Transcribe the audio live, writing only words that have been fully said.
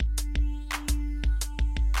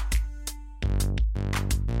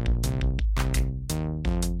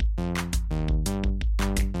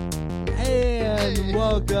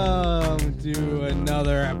Welcome to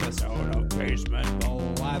another episode of Basement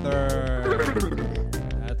Leather.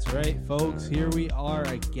 That's right, folks. Here we are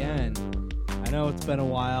again. I know it's been a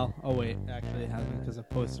while. Oh, wait. Actually, it hasn't because I've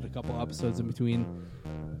posted a couple episodes in between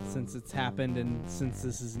since it's happened and since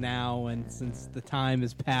this is now and since the time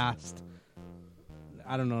has passed.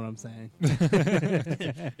 I don't know what I'm saying.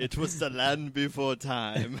 It was the land before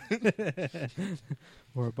time.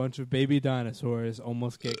 Where a bunch of baby dinosaurs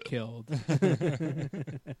almost get killed.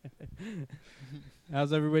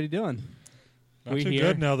 How's everybody doing? Actually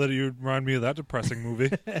good now that you remind me of that depressing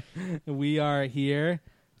movie. We are here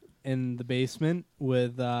in the basement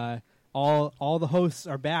with all the hosts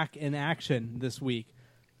are back in action this week.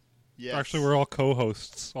 Yes. Actually, we're all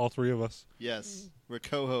co-hosts, all three of us. Yes, we're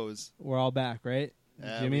co-hosts. We're all back, right?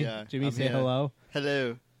 Jimmy, Jimmy, I'm say here. hello.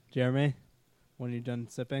 Hello. Jeremy, when you're done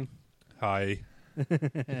sipping. Hi.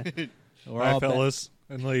 We're Hi, all fellas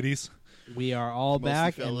and ladies. We are all Mostly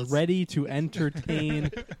back fellas. and ready to entertain.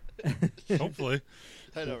 Hopefully.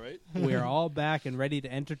 I know, right? We are all back and ready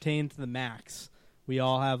to entertain to the max. We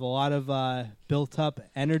all have a lot of built-up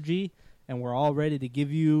energy, and we're all ready to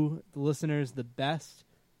give you, the listeners, the best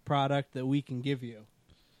product that we can give you.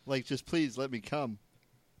 Like, just please let me come.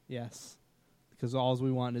 Yes, because all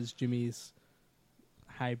we want is Jimmy's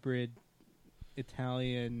hybrid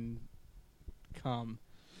Italian cum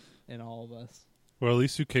in all of us. Well, at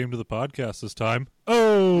least you came to the podcast this time.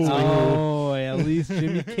 Oh! At least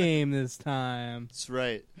Jimmy came this time. That's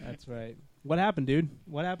right. That's right. What happened, dude?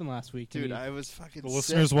 What happened last week? Dude, I was fucking The sick.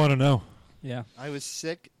 listeners want to know. Yeah. I was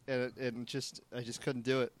sick, and I just couldn't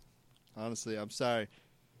do it. Honestly, I'm sorry.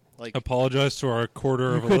 Like, Apologize to our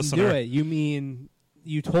quarter You of a couldn't listener. do it. You mean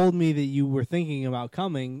you told me that you were thinking about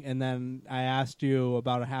coming, and then I asked you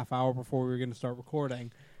about a half hour before we were going to start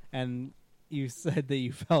recording, and you said that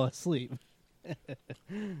you fell asleep.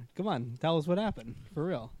 Come on, tell us what happened. For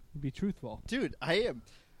real. Be truthful. dude, I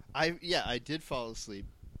did fall asleep.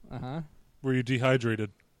 Uh-huh. Were you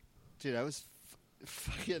dehydrated? Dude, I was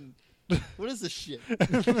fucking... What is this shit?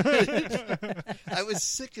 I was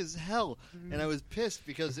sick as hell, and I was pissed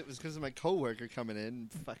because it was because of my coworker coming in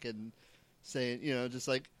and fucking saying, just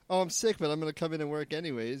like, oh, I'm sick, but I'm going to come in and work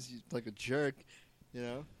anyways. Like a jerk,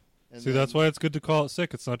 And See, that's why it's good to call it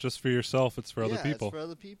sick. It's not just for yourself, it's for other people. It's for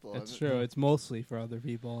other people. It's true. It's mostly for other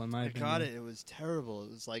people, in my I opinion. got it. It was terrible. It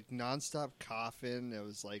was like nonstop coughing. It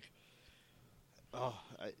was like,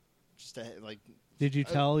 Did you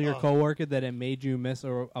tell your oh. coworker that it made you miss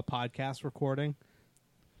a podcast recording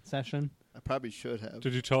session? I probably should have.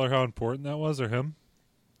 Did you tell her how important that was, or him?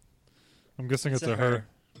 I'm guessing it's It's a a her. her.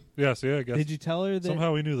 Yes, yeah, I guess. Did you tell her that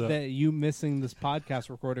Somehow we knew that. that you missing this podcast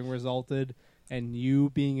recording resulted in you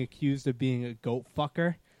being accused of being a goat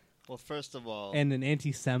fucker Well, first of all, and an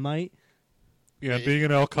anti-Semite? Yeah, Wait. being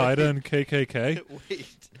an Al-Qaeda and KKK.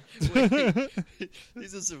 wait.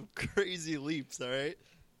 These are some crazy leaps, all right?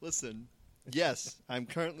 Listen, yes, I'm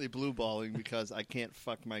currently blue balling because I can't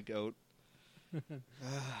fuck my goat.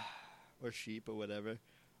 Or sheep or whatever.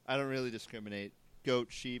 I don't really discriminate. Goat,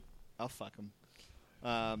 sheep, I'll fuck them.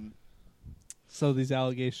 So these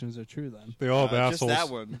allegations are true then? They all have Just assholes. that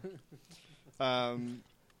one.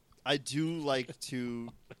 I do like to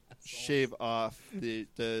shave off the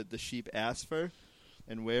sheep ass fur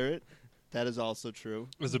and wear it. That is also true.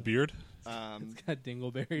 Is a beard? It's got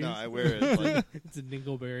dingleberries. No, I wear it. Like, It's a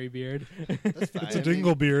dingleberry beard. that's fine. It's a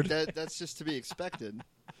dingle beard. That's just to be expected.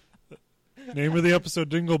 Name of the episode,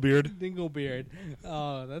 Dinglebeard. Dinglebeard.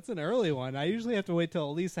 Oh, that's an early one. I usually have to wait till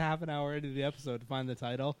at least a half an hour into the episode to find the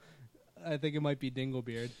title. I think it might be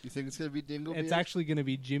Dinglebeard. You think it's going to be Dinglebeard? It's actually going to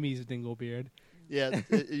be Jimmy's Dinglebeard. Yeah,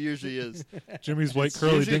 it usually is. Jimmy's white It's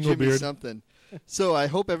curly usually Jimmy Dinglebeard. something. So I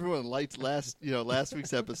hope everyone liked last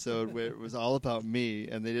week's episode where it was all about me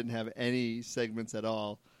and they didn't have any segments at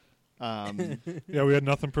all. Yeah, we had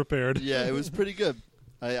nothing prepared. Yeah, it was pretty good.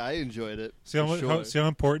 I enjoyed it. See how, for sure. see how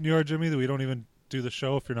important you are, Jimmy, that we don't even do the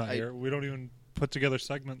show if you're not I- here. We don't even put together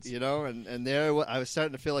segments. And there I was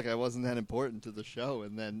starting to feel like I wasn't that important to the show,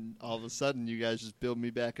 and then all of a sudden you guys just build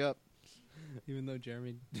me back up. Even though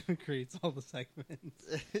Jeremy creates all the segments.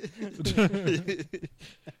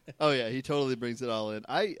 Oh yeah, he totally brings it all in.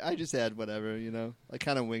 I just add whatever, I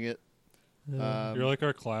kind of wing it. You're like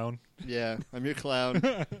our clown. Yeah, I'm your clown.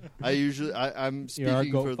 I'm You're our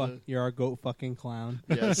speaking goat for the You're our goat fucking clown.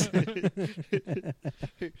 yes.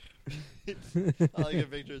 All I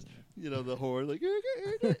get pictures, the horn, like,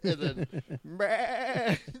 and then,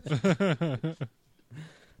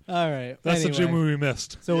 All right. That's anyway, the Jimmy we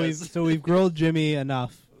missed. So Yes. we've grilled Jimmy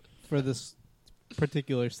enough for this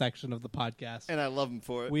particular section of the podcast. And I love him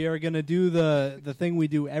for it. We are going to do the thing we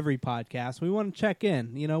do every podcast. We want to check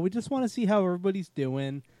in. You know, we just want to see how everybody's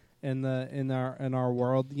doing in our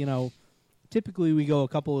world. You know, typically we go a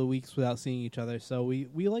couple of weeks without seeing each other, so we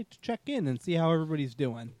like to check in and see how everybody's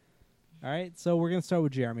doing. All right, so we're going to start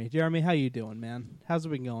with Jeremy. Jeremy, how you doing, man? How's it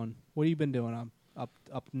been going? What have you been doing up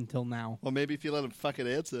until now? Well, maybe if you let him fucking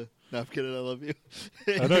answer. No, I'm kidding. I love you.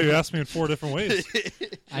 I know you asked me in 4 different ways.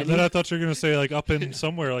 And then I thought you were going to say like up in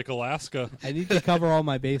somewhere like Alaska. I need to cover all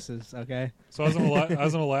my bases, okay? So I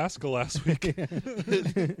was in Alaska last week.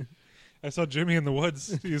 I saw Jimmy in the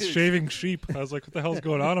woods. He was shaving sheep. I was like, what the hell's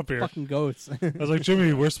going on up here? Fucking goats. I was like,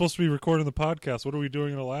 Jimmy, we're supposed to be recording the podcast. What are we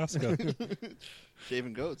doing in Alaska?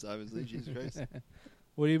 Shaving goats, obviously. Jesus Christ.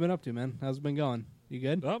 What have you been up to, man? How's it been going? You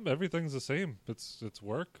good? Everything's the same. It's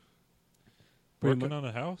work. Pretty Working on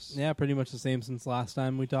a house. Yeah, pretty much the same since last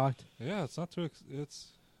time we talked. Yeah, it's not too. It's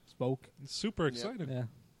Spoke. super exciting. Yeah.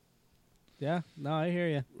 Yeah. No, I hear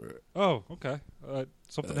you. Oh, okay.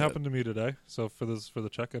 Something happened to me today. So for the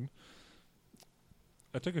check-in,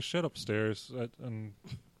 I took a shit upstairs and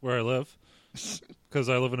where I live, because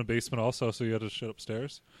I live in a basement also. So you had to shit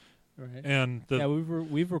upstairs. Right. And yeah, we've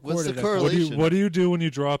recorded. What's the a- correlation? what do you do when you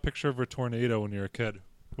draw a picture of a tornado when you're a kid?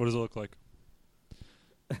 What does it look like?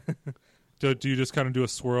 Do you just kind of do a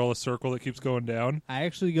swirl, a circle that keeps going down? I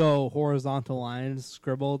actually go horizontal lines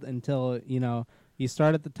scribbled until you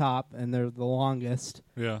start at the top and they're the longest,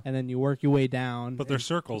 Yeah. and then you work your way down. But they're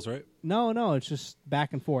circles, right? No, it's just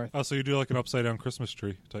back and forth. Oh, so you do like an upside down Christmas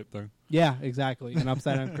tree type thing. Yeah, exactly. An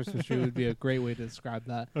upside down Christmas tree would be a great way to describe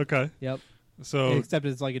that. Okay. Yep. So Except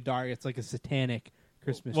it's like it's like a satanic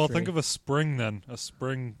Christmas well, tree. think of a spring then, a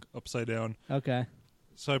spring upside down. Okay.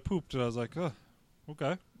 So I pooped and I was like, oh,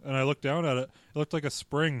 okay. And I looked down at it. It looked like a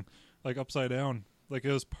spring, like upside down. Like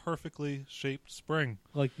it was perfectly shaped spring.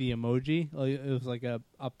 Like the emoji? Like it was like a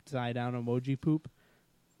upside down emoji poop?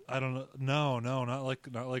 I don't know. No, not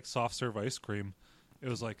like soft serve ice cream. It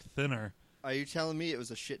was like thinner. Are you telling me it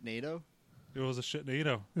was a shitnado? It was a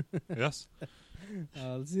shitnado. Yes.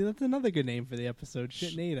 See, that's another good name for the episode.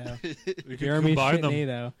 Shitnado. You can Jeremy combine them.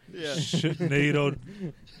 Shitnado. Yeah. Shitnado.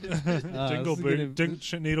 Shitnado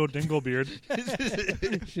Dinglebeard.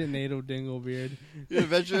 Shitnado Dinglebeard.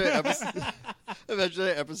 Eventually,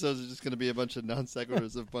 episodes are just going to be a bunch of non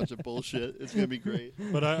sequiturs of a bunch of bullshit. It's going to be great.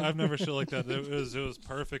 But I've never shit like that. It was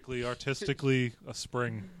perfectly artistically a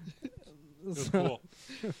spring. It was cool.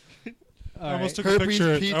 I almost took a Herpes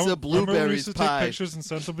picture. pizza, remember we blueberries used to pie. take pictures and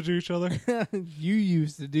send them to each other. You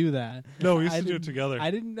used to do that. No, we used I to do it didn't- together. I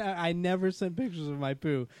didn't. I never sent pictures of my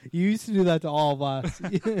poo. You used to do that to all of us.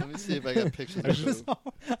 Let me see if I got pictures of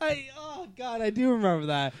you. Oh God, I do remember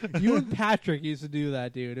that. You and Patrick used to do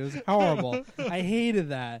that, dude. It was horrible. I hated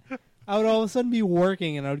that. I would all of a sudden be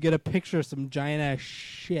working and I would get a picture of some giant ass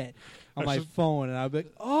shit on my phone, and I'd be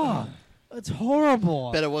like, "Oh, that's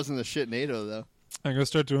horrible." Bet it wasn't a shitnado, though. I'm gonna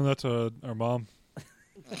start doing that to our mom.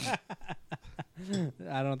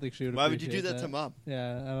 I don't think she would. Why would you do appreciate that to Mom?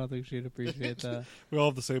 Yeah, I don't think she'd appreciate that. We all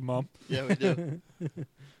have the same mom. Yeah, we do.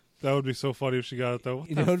 That would be so funny if she got it though. What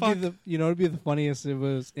You the know, fuck? it'd be the funniest if it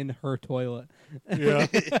was in her toilet. Yeah,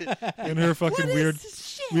 in her fucking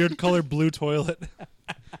weird color blue toilet.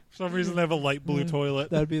 For some reason, they have a light blue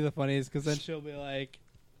toilet, That'd be the funniest because then she'll be like,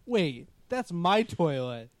 "Wait, that's my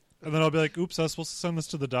toilet." and then I'll be like, "Oops, I was supposed to send this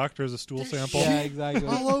to the doctor as a stool sample." Yeah, exactly.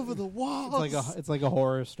 All over the walls. It's like a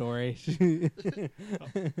horror story.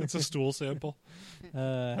 It's a stool sample.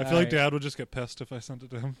 I I feel like Dad would just get pissed if I sent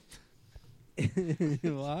it to him.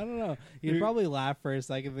 Well, I don't know. You'd probably laugh for a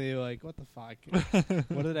second. Be like, "What the fuck?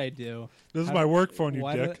 What did I do? This is my work phone, you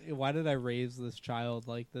why dick. Why did I raise this child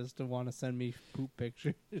like this to want to send me poop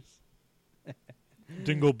pictures?"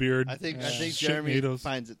 Dinglebeard. I think Shit Jeremy needles.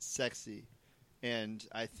 finds it sexy, and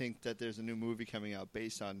I think that there's a new movie coming out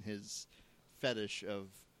based on his fetish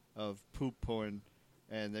of poop porn,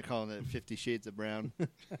 and they're calling it 50 Shades of Brown. All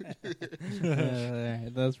right,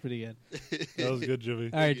 that was pretty good. That was good, Jimmy.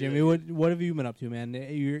 All right, Jimmy, what have you been up to, man?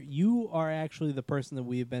 You are actually the person that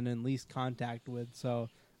we've been in least contact with, so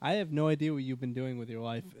I have no idea what you've been doing with your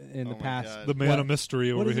life in Oh the my past. God. The man What- of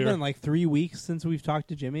mystery What over has it here. been, like 3 weeks since we've talked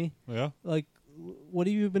to Jimmy? Yeah. Like, what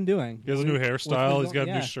have you been doing? He has a new What's hairstyle. been He's got a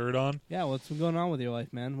yeah. new shirt on. Yeah, what's been going on with your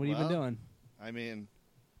life, man? What have you been Well, doing? I mean,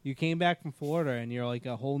 You came back from Florida and you're like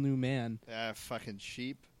a whole new man. fucking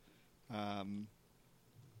sheep. I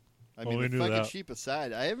Well, mean, we the knew fucking that. sheep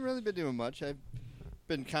aside, I haven't really been doing much. I've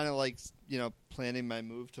been kind of like, planning my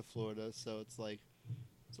move to Florida, so it's like,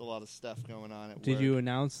 it's a lot of stuff going on at Did work. you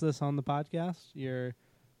announce this on the podcast?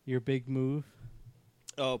 Your big move?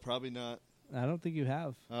 Oh, probably not. I don't think you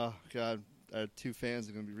have. Oh, God. our two fans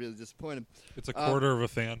are going to be really disappointed. It's a quarter of a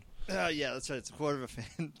fan. Yeah, that's right. It's a quarter of a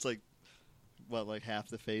fan. It's like half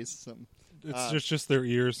the face, something. It's just their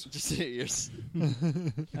ears. Just their ears. I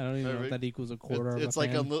don't even know if that equals a quarter It's of a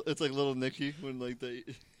like fan. it's like little Nicky when like the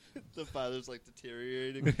father's like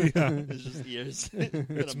deteriorating. Yeah. It's just ears.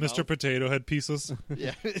 It's Mr. Potato Head pieces.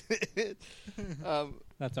 Yeah.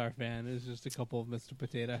 That's our fan. It's just a couple of Mr.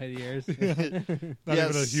 Potato Head ears. Not Yeah,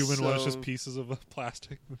 even a human one. It's just so- pieces of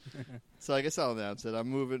plastic. So I guess I'll announce it. I'm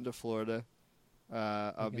moving to Florida.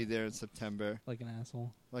 I'll Okay. be there in September, Like an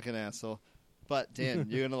asshole. like an asshole. But Dan,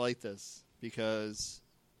 you're gonna like this because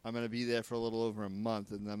I'm gonna be there for a little over a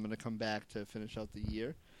month, and I'm gonna come back to finish out the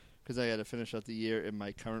year because I got to finish out the year in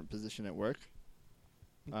my current position at work.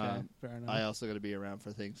 Okay, fair enough. I also got to be around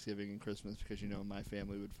for Thanksgiving and Christmas because my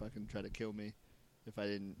family would fucking try to kill me if I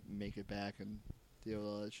didn't make it back and deal with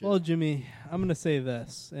all that shit. Well, Jimmy, I'm going to say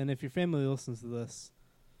this, and if your family listens to this,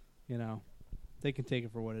 they can take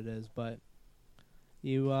it for what it is, but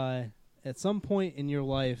you, at some point in your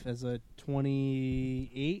life as a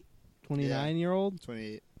 29-year-old,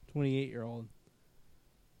 28. 28-year-old,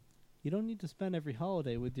 you don't need to spend every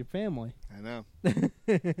holiday with your family. I know.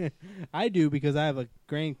 I do because I have a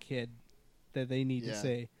grandkid that they need to Yeah.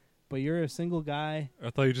 see. But you're a single guy. I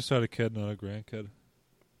thought you just had a kid, not a grandkid.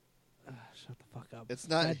 Shut the fuck up. It's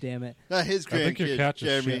not. God damn it. Not his I think your grandkid, cat's a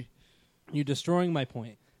Jeremy. shit. You're destroying my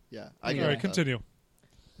point. Yeah, All I right, All right, get it. continue.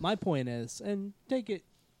 My point is, and take it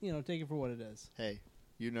for what it is. Hey,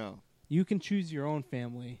 You can choose your own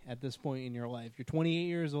family at this point in your life. You're 28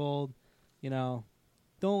 years old,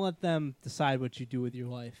 don't let them decide what you do with your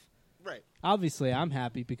life. right? Obviously, I'm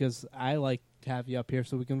happy because I like to have you up here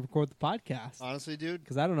so we can record the podcast. Honestly, dude,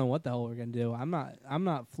 Because I don't know what the hell we're gonna do. I'm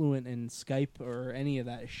not fluent in Skype or any of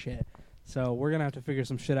that shit. So we're gonna have to figure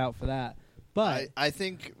some shit out for that. But I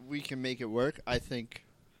think we can make it work. I think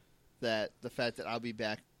that the fact that I'll be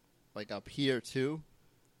back, like up here too,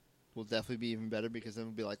 will definitely be even better because then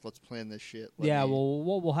we'll be like, let's plan this shit. well,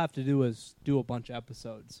 what we'll have to do is do a bunch of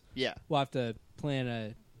episodes. Yeah, We'll have to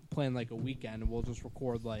plan like a weekend, and we'll just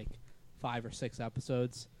record like 5 or 6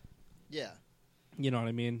 episodes. yeah. You know what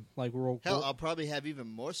I mean? Like Hell, I'll probably have even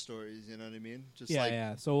more stories. You know what I mean? Just yeah, like,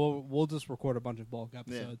 yeah. So we'll just record a bunch of bulk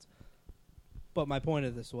episodes. But my point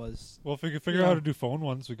of this was Well, if we could figure out how to do phone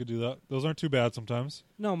ones, we could do that. Those aren't too bad sometimes.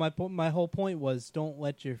 no. My whole point was don't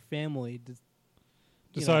let your family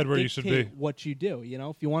Decide where you should be. dictate what you do.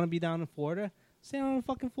 If you want to be down in Florida, stay down in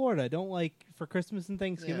fucking Florida. Don't like for Christmas and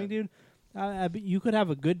Thanksgiving, Yeah. dude. You could have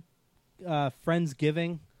a good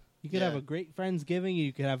Friendsgiving. You could have Yeah. a great Friendsgiving.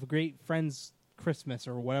 You could have a great Friends Christmas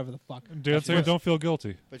or whatever the fuck. Dan saying don't feel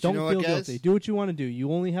guilty. but Don't you know feel what, guys? guilty. Do what you want to do.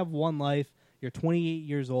 You only have one life. You're 28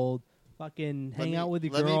 years old. Fucking hang me- out with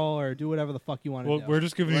your let me- girl or do whatever the fuck you want to Well, do. we're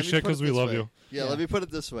just giving you Let me shit put it because we this love way. you. Yeah, Yeah. let me put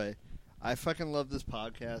it this way. I fucking love this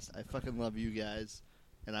podcast. I fucking love you guys,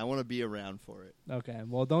 and I want to be around for it. Okay.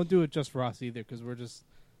 Well, don't do it just for us either, because we're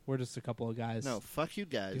just a couple of guys No, fuck you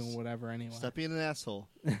guys. doing whatever anyway. Stop being an asshole.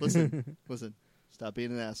 Listen, listen. Stop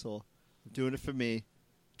being an asshole. I'm doing it for me,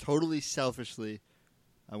 totally selfishly.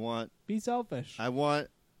 I want Be selfish.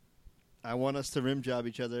 us to rim job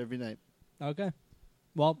each other every night. Okay.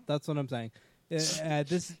 Well, that's what I'm saying. At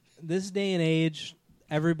this day and age,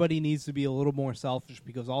 everybody needs to be a little more selfish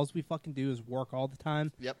because all we fucking do is work all the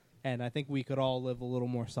time. Yep. And I think we could all live a little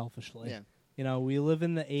more selfishly. Yeah. We live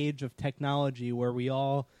in the age of technology where we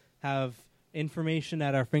all have information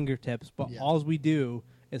at our fingertips, but Yeah. all we do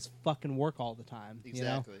is fucking work all the time.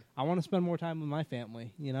 Exactly. I want to spend more time with my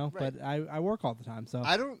family, Right. but I work all the time. So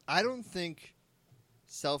I don't think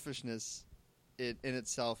selfishness in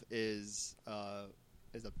itself is a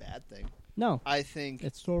bad thing. no, I think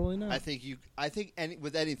it's totally not. I think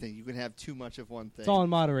with anything you can have too much of one thing. It's all in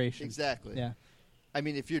moderation. Exactly. Yeah. I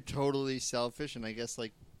mean, if you're totally selfish, and I guess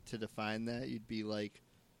like to define that, you'd be like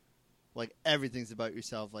everything's about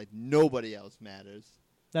yourself, like nobody else matters.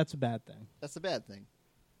 That's a bad thing. That's a bad thing.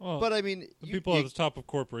 Well, But I mean, the people at the top of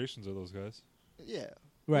corporations are those guys. yeah,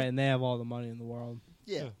 Right, and they have all the money in the world.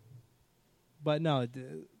 yeah, Yeah. But no,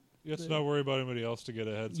 You have to not worry about anybody else to get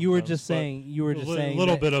ahead. you were sometimes, just but saying. You were just saying a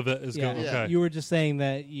little that- bit of it is Yeah, good. Yeah. Okay. You were just saying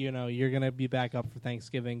that you're gonna be back up for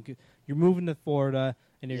Thanksgiving. You're moving to Florida,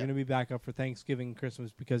 and you're Yeah. gonna be back up for Thanksgiving and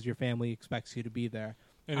Christmas because your family expects you to be there.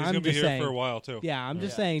 And he's I'm going to be just here saying- for a while too. Yeah, I'm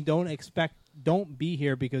just Yeah. saying, don't be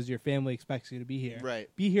here because your family expects you to be here.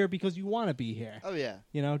 right. Be here because you want to be here. Oh yeah,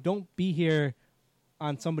 Don't be here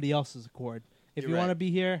on somebody else's accord. If You're you want to right.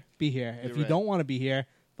 be here, be here. If You're you right. don't want to be here,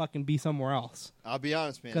 fucking be somewhere else. I'll be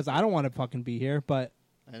honest, man. Because I don't want to fucking be here, but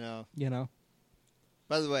I know. you know,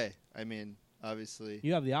 By the way, I mean, obviously,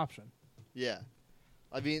 you have the option. yeah.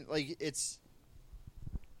 I mean, like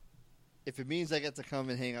if it means I get to come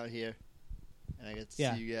and hang out here, and I get to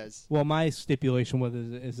Yeah. see you guys, Well, my stipulation with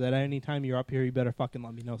it is that anytime you're up here, you better fucking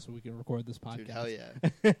let me know so we can record this podcast. dude, hell yeah.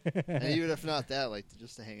 And even if not that, like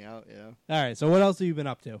just to hang out, you know. All right. So what else have you been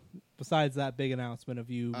up to besides that big announcement of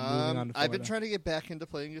you moving on to Florida? I've been trying to get back into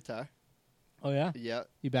playing guitar. Oh yeah. Yeah.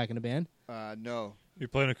 You back in a band? No. You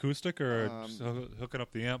playing acoustic or just Um, hooking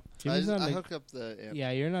up the amp? Jimmy's not I an- hook up the amp.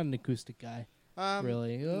 Yeah, you're not an acoustic guy,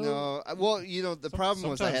 really. No. Well, you know, the problem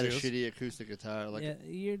was I had a sometimes he shitty acoustic guitar. Like,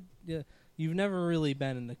 you've never really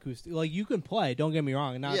been an acoustic. Like you can play. Don't get me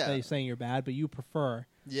wrong. Not Yeah. that you're saying you're bad, but you prefer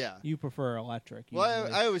yeah. electric. Well,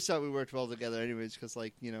 usually. I always thought we worked well together, anyways, because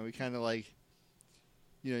like you know we kind of like,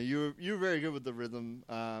 you know, you were very good with the rhythm,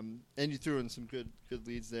 and you threw in some good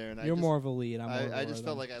leads there, and you're more of a lead. I'm more of a I just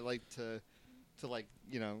felt rhythm. like I liked to like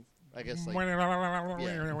you know I guess like You're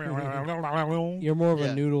more of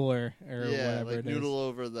Yeah. a noodler or yeah whatever like it is. noodle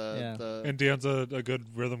over the Yeah. the. And Dan's a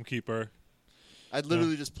good rhythm keeper. I'd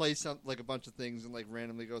literally just play like a bunch of things and like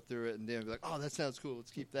randomly go through it, and Dan would be like, "Oh, that sounds cool.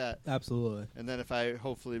 Let's keep that." Absolutely. And then if I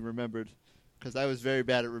hopefully remembered, because I was very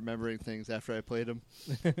bad at remembering things after I played them,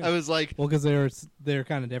 I was like, Well, because they're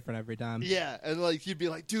kind of different every time. "Yeah," and like you'd be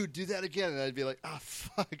like, "Dude, do that again," and I'd be like, "Ah,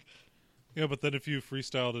 fuck." Yeah, but then if you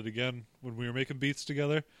freestyled it again when we were making beats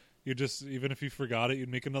together, you just even if you forgot it, you'd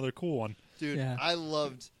make another cool one. Dude, Yeah. I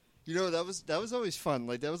loved. You know, that was always fun.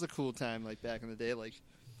 Like that was a cool time. Like back in the day. Like,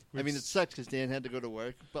 I mean, it sucked because Dan had to go to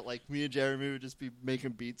work, but like me and Jeremy would just be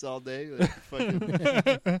making beats all day. Like,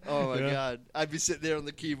 fucking, oh my Yeah. god, I'd be sitting there on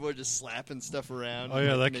the keyboard just slapping stuff around. Oh and,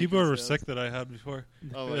 yeah, like, that making keyboard was sounds. sick that I had before.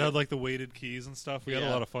 Oh, It my had like the weighted keys and stuff. We had a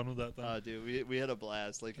Yeah. lot of fun with that thing. Oh, dude, we had a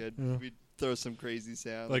blast. Like, Yeah. we'd throw some crazy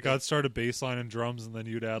sound. Like I'd start a bass line and drums, and then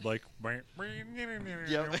you'd add like.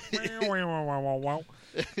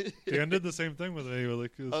 Dan did the same thing with me.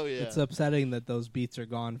 Like, it was- oh yeah. It's upsetting that those beats are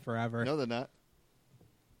gone forever. No, they're not.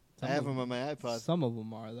 I Some have of them on my iPod. Some of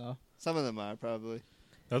them are though. Some of them are probably.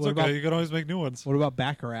 that's What okay. about- You can always make new ones. What about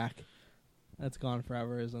Bacharach? That's gone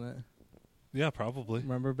forever, isn't it? Yeah, probably.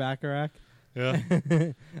 Remember Bacharach? Yeah,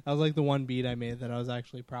 That was like the one beat I made that I was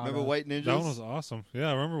actually proud Remember of. White Ninjas? that one was awesome. Yeah,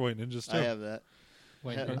 I remember White Ninjas too. I have that.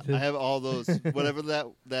 White I Ninjas. have all those. Whatever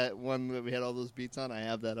that one that we had all those beats on, I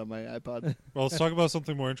have that on my iPod. Well, let's talk about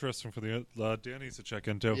something more interesting for the Dan needs to check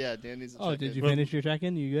into. Yeah, Danny's. Oh, did you Well- finish your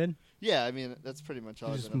check-in? You good? Yeah, I mean that's pretty much all.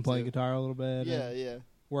 You I've just been been up playing to. guitar a little bit. Yeah, and yeah.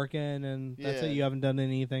 working, and that's Yeah. it. You haven't done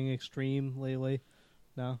anything extreme lately?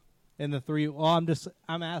 No? In the three... Well,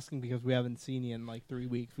 I'm asking because we haven't seen you in like 3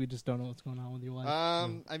 weeks. We just don't know what's going on with your life.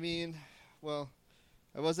 I mean, well,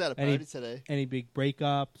 I was at a Any- party today. Any big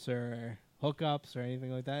breakups or hookups or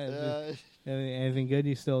anything like that? Anything good?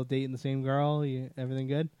 You still dating the same girl? Everything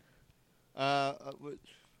good? I'm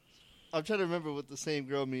trying to remember what the same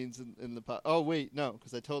girl means in the pot. Oh wait, no,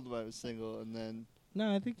 because I told them I was single, and then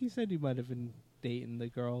No, I think you said you might have been dating the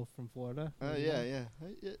girl from Florida. yeah.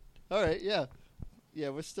 All right, yeah.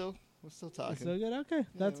 We're still talking. So good. Okay,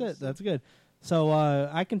 that's we're it. still- That's good. So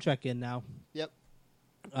I can check in now. Yep.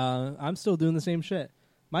 I'm still doing the same shit.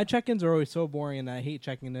 My check-ins are always so boring, and I hate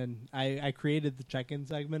checking in. I created the check-in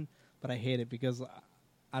segment, but I hate it because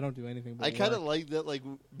I don't do anything. But I kind of work. like that. Like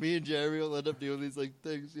me and Jerry will end up doing these like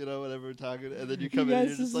things, you know, whenever we're talking, and then you come You in and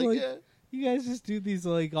guys you're just just, like, like- yeah. You guys just do these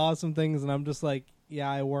like awesome things, and I'm just like, yeah,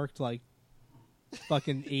 I worked like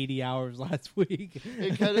fucking 80 hours last week.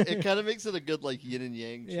 It kind of makes it a good like yin and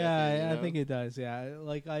yang. Yeah, check-in, you I know? think it does. Yeah,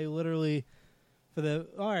 like I literally for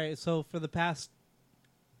the past,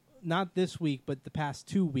 not this week, but the past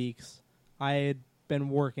 2 weeks, I had been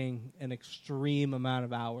working an extreme amount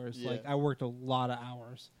of hours. Yeah. Like I worked a lot of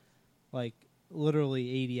hours, like literally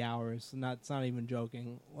 80 hours. It's not even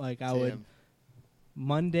joking. Like I would Damn.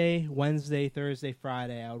 Monday, Wednesday, Thursday,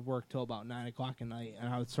 Friday, I would work till about 9 o'clock at night,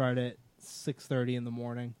 and I would start at 6:30 in the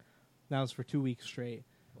morning. That was for 2 weeks straight.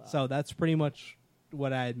 Wow. So that's pretty much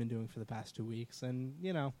what I had been doing for the past 2 weeks, and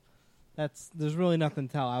there's really nothing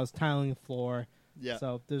to tell. I was tiling the floor, Yeah.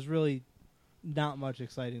 so there's really not much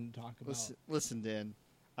exciting to talk about. Listen, Dan.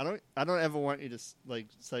 I don't ever want you to like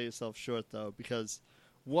sell yourself short though, because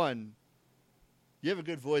one, you have a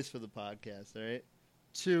good voice for the podcast. All right.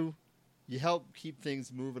 Two, you help keep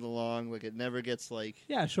things moving along. Like it never gets like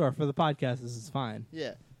Yeah, sure. For the podcast, this is fine.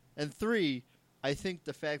 yeah. And three, I think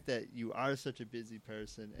the fact that you are such a busy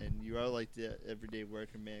person and you are like the everyday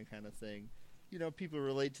working man kind of thing, you know, people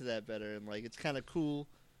relate to that better, and like it's kind of cool.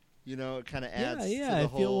 You know, it kind of adds Yeah. to the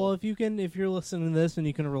whole. If you're listening to this and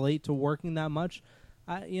you can relate to working that much,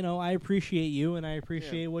 I appreciate you, and I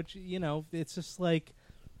appreciate what it's just like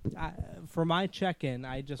for my check-in,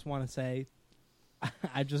 I just want to say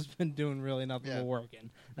I've just been doing really nothing but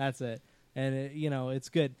working. That's it. And it's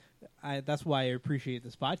good. that's why I appreciate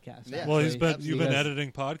this podcast. Yeah. Well, actually. you've been Because-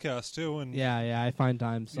 editing podcasts too, and Yeah, I find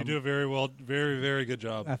time. you do a very, very good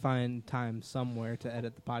job. I find time somewhere to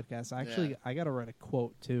edit the podcast. Actually, I got to write a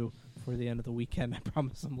quote too for the end of the weekend. I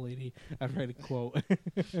promised some lady I'd write a quote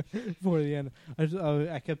for the end.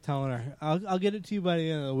 I kept telling her I'll get it to you by the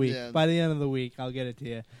end of the week. Yeah. By the end of the week, I'll get it to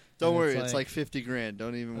you. Don't And worry, it's like $50,000.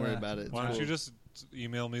 Don't even worry Yeah. about it. It's Why don't cool. you just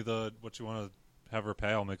email me what you want to have her pay?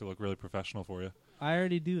 I'll make it look really professional for you. I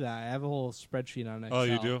already do that. I have a whole spreadsheet on Excel. Oh,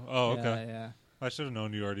 you do? Oh, okay. Yeah. I should have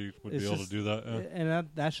known you already would It's be able just- to do that. Yeah. And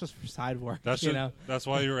that's just for side work. That's you know. that's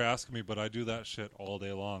why you were asking me, but I do that shit all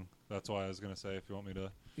day long. That's why I was gonna say if you want me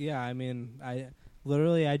to. Yeah, I mean,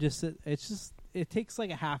 it takes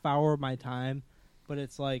like a half hour of my time, but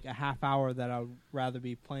it's like a half hour that I would rather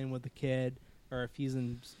be playing with the kid, or if he's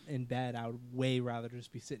in bed, I would way rather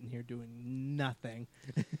just be sitting here doing nothing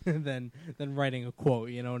than writing a quote.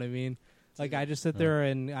 You know what I mean? Like I just sit there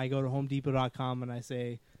and I go to HomeDepot.com and I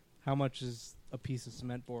say, how much is a piece of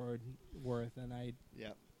cement board worth? And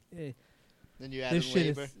Yeah. eh, Then you add this in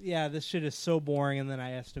shit labor. this shit is so boring, and then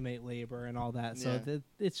I estimate labor and all that. So Yeah.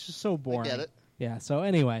 it's just so boring. I get it. Yeah. So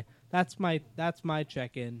anyway, that's my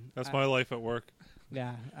check-in. That's my life at work.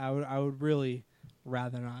 Yeah. I would really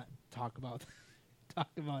rather not talk about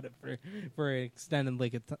it for an extended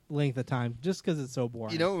length of time, just because it's so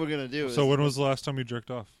boring. You know what we're gonna do? So is when was the last time you jerked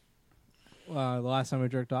off? the last time I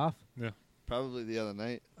jerked off. Yeah. probably the other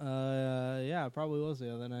night. Yeah, it probably was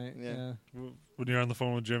the other night. Yeah. When you're on the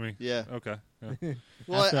phone with Jimmy. Yeah. Okay. Yeah.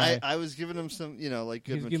 Well, After I was giving him some, like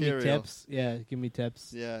good He's material. giving me tips. Yeah, give me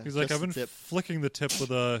tips. Yeah. He's like, just I've been a tip. flicking the tip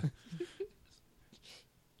with a.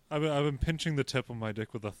 I've been pinching the tip of my dick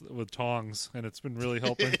with tongs, and it's been really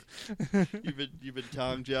helping. You've been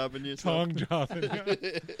tongue jobbing yourself. Tong jobbing.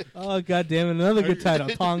 Oh, god damn it, another good title,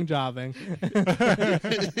 Tong Jobbing. I've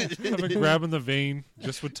been grabbing the vein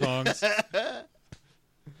just with tongs.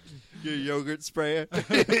 Your yogurt sprayer.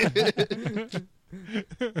 That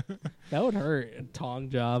would hurt, a tong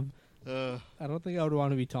job. I I don't think I would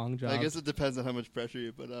want to be tong job. guess it depends on how much pressure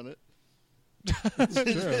you put on it.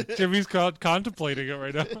 Jimmy's contemplating it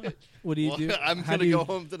right now. What do you Well, do? I'm How gonna do you- go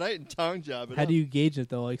home tonight and tongue job it. How up. do you gauge it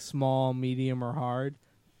though? Like small, medium, or hard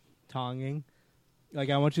tonging? Like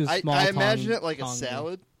I want you to small. I imagine tong- it like a tonging.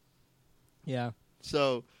 salad. Yeah.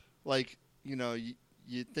 So, like,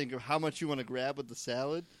 you think of how much you want to grab with the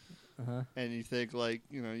salad, Uh-huh. and you think like,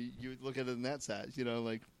 you look at it in that size.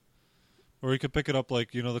 Like, Or you could pick it up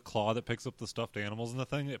like the claw that picks up the stuffed animals in the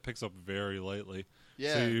thing. It picks up very lightly.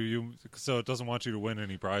 yeah. So so it doesn't want you to win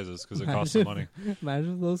any prizes because it costs some money.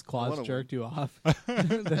 Imagine if those claws wanna jerked you off.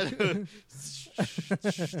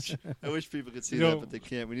 I wish people could see You know, that, but they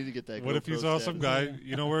can't. We need to get that. What if you GoPro saw status. some guy?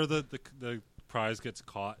 You know where the prize gets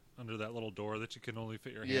caught under that little door that you can only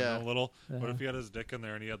fit your hand Yeah. in a little. What Uh-huh. if he had his dick in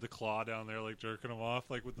there and he had the claw down there like jerking him off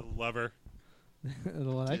like with the lever?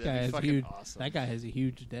 Well, that Dude, guy that'd be has fucking huge. awesome. That guy has a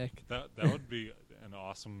huge dick. That would be an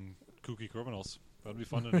awesome kooky criminals. That'd be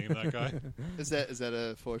fun to name that guy. Is that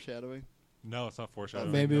a foreshadowing? No, it's not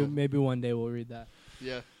foreshadowing. Maybe one day we'll read that.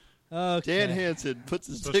 Yeah. Okay. Dan Hansen puts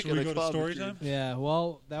his So dick should in we a go to claw story machine. time? Yeah.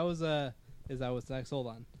 Well, that was Is that what's next? Hold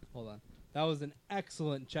on. That was an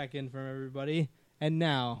excellent check-in from everybody. And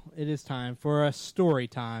now it is time for a story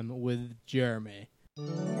time with Jeremy.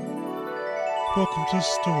 Welcome to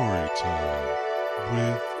Story Time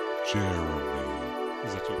with Jeremy.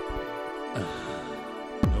 Is that you?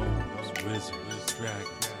 No wizard, dragon,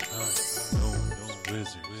 hunt. No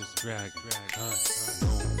wizard, dragon, hunt.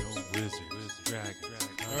 No wizard, dragon,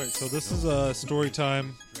 hunt. All right, so this is a story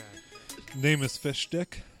time. Name is Fish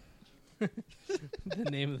Dick. The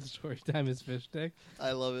name of the story time is Fish Dick.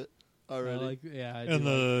 I love it already. I And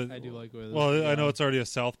do like where this Well, is I know going. it's already a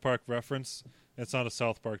South Park reference. It's not a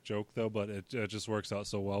South Park joke though, but it just works out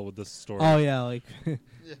so well with this story. Oh yeah, like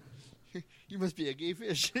You must be a gay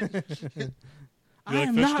fish. You I like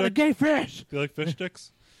am fish not a dick? gay fish. Do you like fish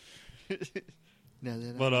sticks? No,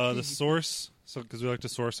 they're not But gay. the source, because we like to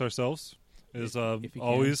source ourselves, is If you can.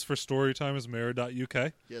 always for storytime is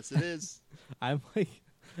mirror.uk. Yes, it is. I'm like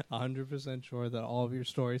 100% sure that all of your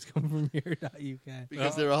stories come from here.uk.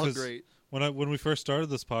 Because they're all 'cause great. When we first started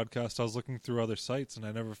this podcast, I was looking through other sites and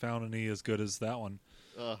I never found any as good as that one.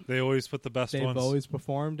 They always put the best They've ones. always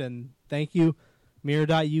performed, and thank you,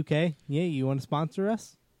 Mirror.uk. Yeah, you want to sponsor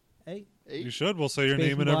us? Hey, Hey, You should. We'll say your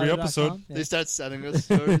name in every episode. Yeah, they start sending us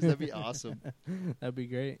stories. That'd be awesome. that'd be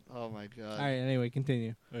great. Oh my god. All right, anyway,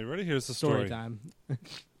 continue. Are you ready? Here's the Story story. time.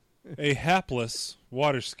 A hapless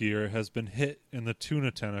water skier has been hit in the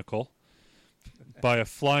tuna tentacle by a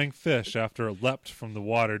flying fish after it leapt from the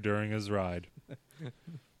water during his ride.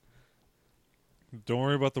 Don't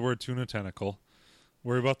worry about the word tuna tentacle.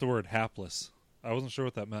 Worry about the word hapless. I wasn't sure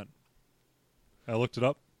what that meant. I looked it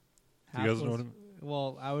up. Do you guys know what it means?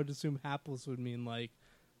 Well, I would assume hapless would mean like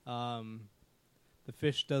the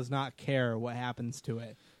fish does not care what happens to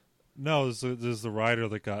it. No, this is the rider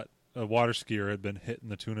that got a water skier had been hit in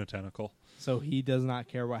the tuna tentacle. So he does not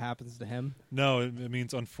care what happens to him? No, it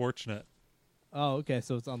means unfortunate. Oh, okay,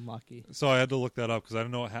 so it's unlucky. So I had to look that up because I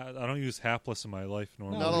don't know. I don't use hapless in my life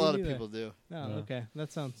normally. Not a me lot of neither. people do. No, No. okay,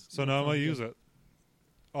 that sounds... So that now I sounds might good. use it.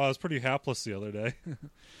 Oh, I was pretty hapless the other day.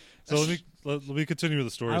 So let me continue with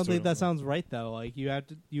the story. I don't so we think that sounds right, though. Like, you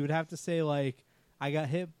would have to say, like,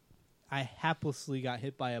 I haplessly got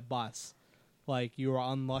hit by a bus. Like, you were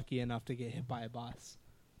unlucky enough to get hit by a bus.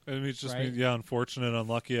 It means just right? means, yeah, unfortunate,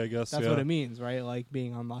 unlucky. I guess That's yeah. what it means, right? Like,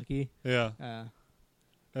 being unlucky. Yeah,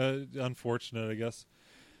 unfortunate, I guess.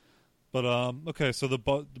 But okay, so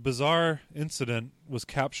the bizarre incident was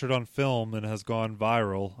captured on film and has gone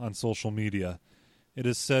viral on social media. It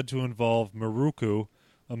is said to involve Maruku,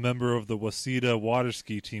 a member of the Waseda water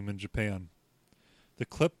ski team in Japan. The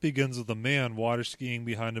clip begins with a man water skiing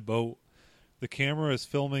behind a boat. The camera is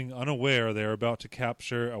filming unaware they are about to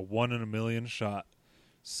capture a 1 in a million shot.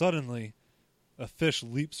 Suddenly, a fish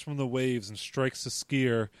leaps from the waves and strikes the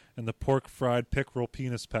skier and the pork-fried pickerel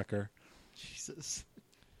penis pecker. Jesus.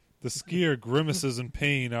 The skier grimaces in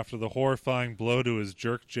pain after the horrifying blow to his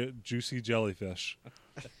juicy jellyfish.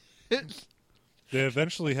 They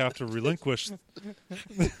eventually have to relinquish...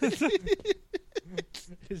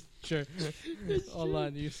 His jerk. Hold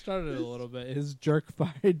on, you started a little bit. His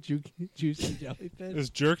jerk-fired juicy jellyfish. His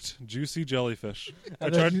jerked juicy jellyfish. I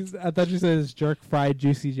thought you said his jerk-fried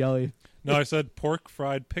juicy jelly. No, I said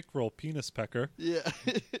pork-fried pickerel penis pecker. Yeah.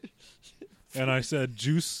 And I said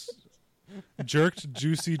jerked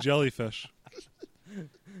juicy jellyfish.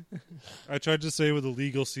 I tried to say with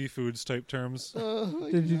illegal seafoods type terms.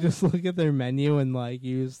 Did you just look at their menu and like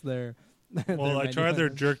use their? Well, I tried their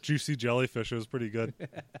jerk juicy jellyfish. It was pretty good.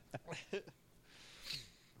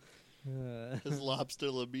 His lobster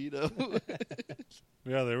libido.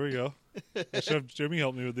 Yeah, there we go. I should have Jimmy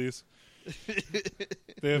help me with these.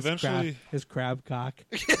 They eventually... his crab cock.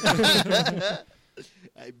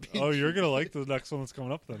 Oh, you're going to like the next one that's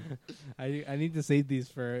coming up then. I need to save these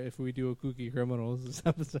for if we do a Kooky Criminals this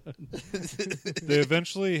episode. They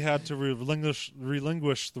eventually had to relinquish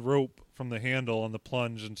the rope from the handle on the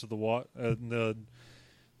plunge into the water. I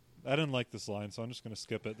didn't like this line, so I'm just going to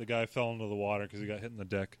skip it. The guy fell into the water because he got hit in the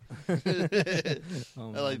dick.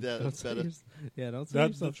 Oh, I like man. that. That's better. Don't sell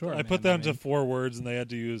yourself short. I put that into 4 words, and they had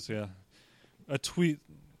to use a tweet.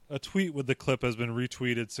 A tweet with the clip has been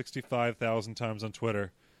retweeted 65,000 times on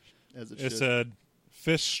Twitter. As It should. said,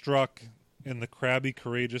 "Fish struck in the crabby,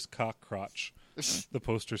 courageous cock crotch." The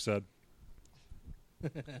poster said.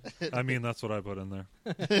 I mean, that's what I put in there.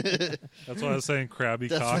 That's why I was saying crabby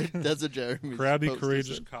cock. That's a Jeremy. Crabby,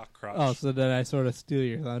 courageous cock crotch. Oh, so did I sort of steal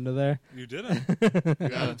your thunder there? You didn't.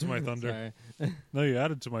 You added to my thunder. Sorry. No, you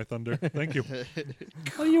added to my thunder. Thank you.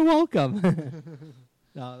 Oh, you're welcome.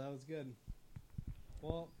 No, that was good.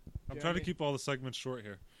 Well, I'm trying to keep all the segments short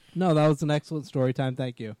here. No, that was an excellent story time.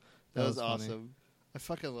 Thank you. That was funny. awesome. I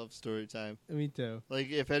fucking love story time. Me too. Like,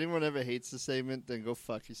 if anyone ever hates the segment, then go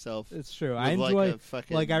fuck yourself. It's true. With I like enjoy. a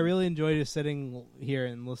fucking, Like I really enjoy just sitting here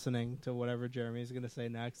and listening to whatever Jeremy's going to say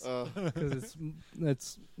next because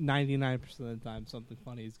it's 99% of the time something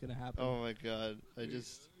funny is going to happen. oh my god! I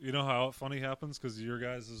just You know how funny happens? Because your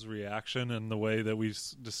guys' reaction and the way that we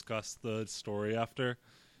discuss the story after,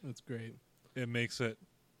 That's great. it makes it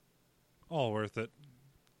all worth it.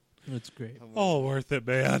 That's great. oh my All God. worth it,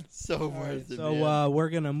 man. So All right, worth it. so man. we're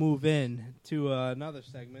gonna move in to another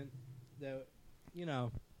segment. That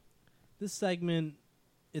this segment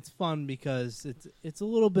it's fun because it's a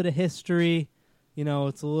little bit of history.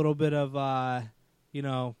 It's a little bit of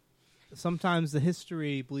sometimes the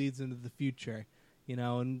history bleeds into the future.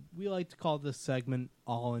 And we like to call this segment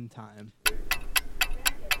 "All in Time."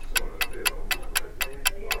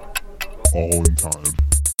 All in time.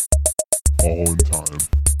 All in time.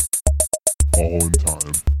 All in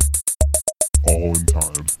time. All in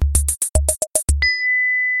time.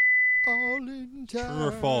 all in time. True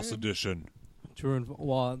or false edition? True and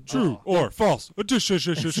well, True or false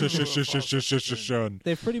edition?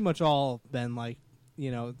 they've pretty much all been like,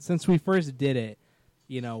 since we first did it,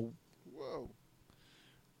 Whoa.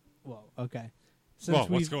 Well, okay. Well,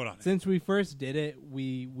 what's going on? Since we first did it,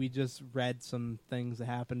 we just read some things that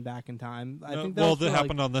happened back in time. I think that Well, was that for,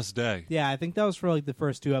 happened on this day. Yeah, I think that was for like the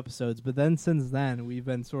first 2 episodes, but then since then we've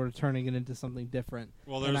been sort of turning it into something different.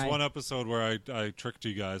 Well, And there's one episode where I tricked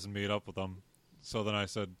you guys and made up with them. So then I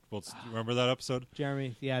said, well, remember that episode?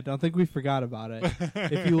 Jeremy, yeah, don't think we forgot about it.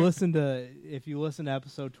 if you listen to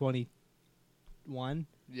episode 21,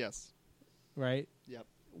 Yes. right? Yep.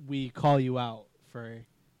 We call you out for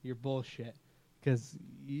your bullshit because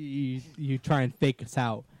you try and fake us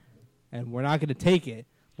out, and we're not going to take it.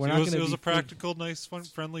 We're not going to. It was a practical, nice, fun,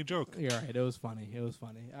 friendly joke. You're right. It was funny.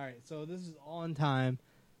 All right, so this is on time,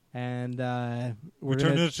 and We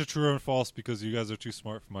turned it into true and false because you guys are too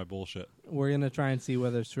smart for my bullshit. we're gonna try and see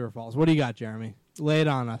whether it's true or false. What do you got, Jeremy? Lay it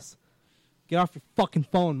on us. Get off your fucking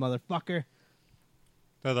phone, motherfucker.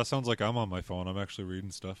 Yeah, that sounds like I'm on my phone. I'm actually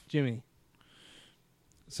reading stuff. Jimmy,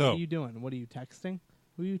 So, what are you doing? What are you texting?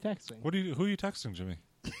 Who are you texting? who are you texting, Jimmy?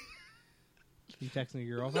 You texting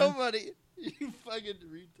your girlfriend? Nobody. You fucking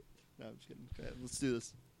read. No, I'm just kidding. Okay, let's do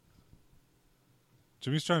this.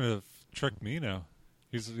 Jimmy's trying to trick me now.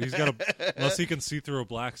 He's got a unless he can see through a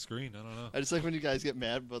black screen. I don't know. I just like when you guys get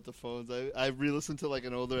mad about the phones. I re-listened to like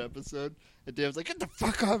an older episode, and Dan's like, "Get the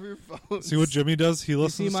fuck off your phone." See what Jimmy does? He You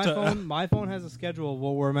listens see my to phone? My phone has a schedule of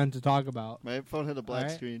what we're meant to talk about. My phone had a black All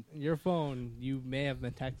right? screen. Your phone, you may have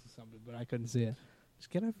been texting somebody, but I couldn't see it. Just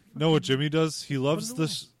get off. No, what Jimmy does? He loves it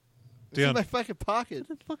this. It's in Dan, my fucking pocket.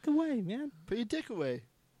 Get the fuck away, man. Put your dick away.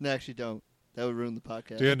 No, actually, don't. That would ruin the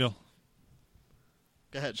podcast. Daniel.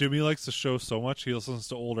 Go ahead. Jimmy likes the show so much he listens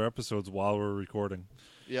to older episodes while we're recording.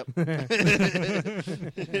 Yep. That's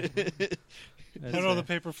I know the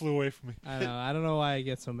fair. paper flew away from me. I know. I don't know why I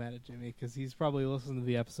get so mad at Jimmy because he's probably listened to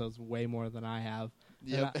the episodes way more than I have.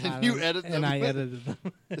 Yep. And I And you don't- edit them. And I edited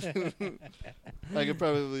them. I could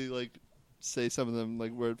probably like say some of them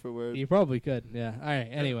like word for word. You probably could. Yeah. All right.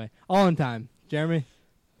 Anyway, all in time. Jeremy.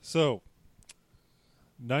 So,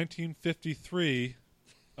 1953,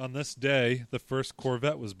 on this day, the first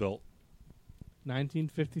Corvette was built.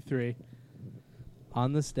 1953.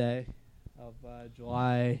 On this day of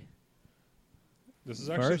July. This is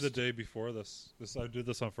actually the First? day before this. I did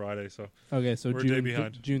this on Friday, so Okay, so We're a day June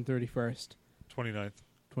behind. June 31st, 29th.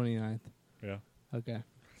 29th. Yeah. Okay.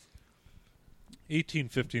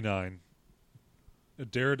 1859. A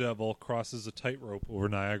daredevil crosses a tightrope over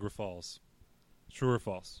Niagara Falls. True or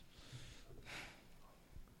false?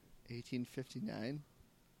 1859.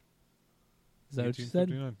 Is that what you said?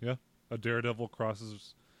 1859, yeah. A daredevil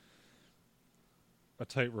crosses a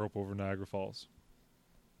tightrope over Niagara Falls.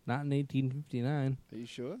 Not in 1859. Are you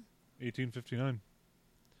sure? 1859.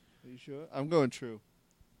 Are you sure? I'm going true.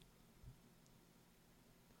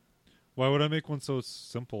 Why would I make one so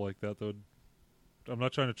simple like that, though? I'm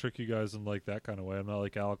not trying to trick you guys in like that kind of way. I'm not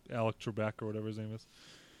like Alec Trebek or whatever his name is.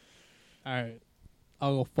 All right.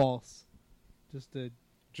 I'll go false. Just to...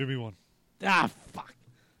 Jimmy won. Ah, fuck.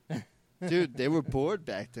 Dude, they were bored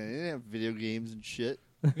back then. They didn't have video games and shit.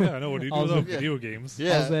 Yeah, I know. What do you do Also- without Yeah. video games? All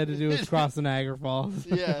Yeah. they had to do was cross the Niagara Falls.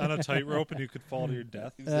 Yeah. On a tightrope and you could fall to your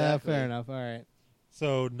death. Exactly. Fair enough. All right.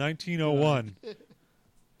 So, 1901.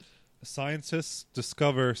 Scientists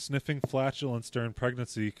discover sniffing flatulence during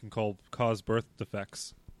pregnancy can cause birth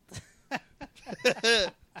defects.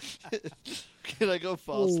 Can I go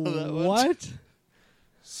false on that one? What?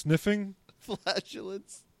 Sniffing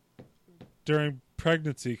Flatulence? during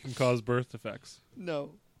pregnancy can cause birth defects.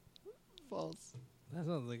 No. False. That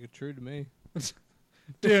sounds like it's true to me.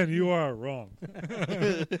 Dan, you are wrong.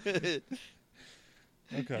 Yeah.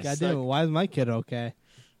 Okay. God damn it. Why is my kid okay?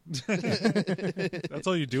 That's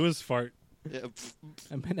all you do is fart.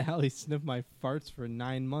 I meant Allie sniffed my farts for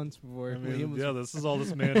 9 months before I Liam mean, was... yeah, this is all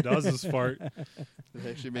this man does is fart. It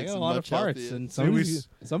actually I makes got a it lot of much farts, healthier. and See,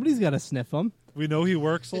 somebody's got to sniff them. We know he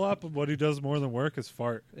works a lot, but what he does more than work is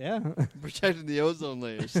fart. Yeah. Protecting the ozone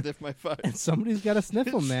layer. Sniff my And farts. somebody's got to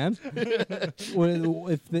sniff them, man.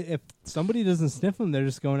 If somebody doesn't sniff them, they're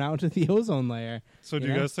just going out into the ozone layer. So do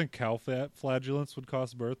you Yeah. guys think cow fat flagellants would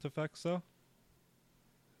cause birth defects, though?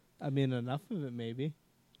 I mean, enough of it, maybe.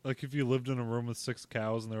 Like if you lived in a room with 6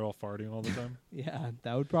 cows and they're all farting all the time? Yeah,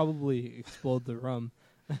 that would probably explode the room.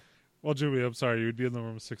 Well, Jimmy, I'm sorry. You'd be in the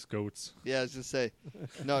room with 6 goats. Yeah, I was just say,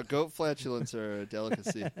 no, goat flatulence are a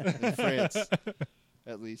delicacy in France,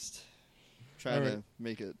 at least. Trying All to right.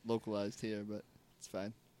 make it localized here, but it's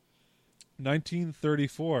fine.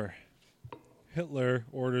 1934. Hitler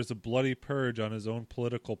orders a bloody purge on his own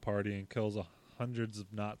political party and kills hundreds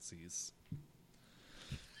of Nazis.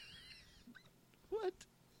 What?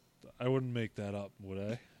 I wouldn't make that up, would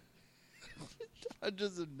I?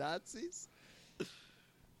 Hundreds of Nazis?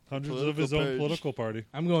 Hundreds of Political his own purge. political party.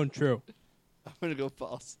 I'm going true. I'm going to go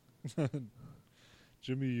false.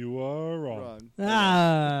 Jimmy, you are wrong. Wrong.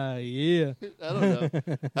 Ah, yeah. I don't know.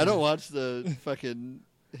 I don't watch the fucking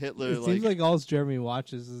Hitler, It seems like all Jeremy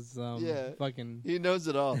watches is Yeah. fucking. he knows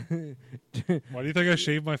it all. Why do you think I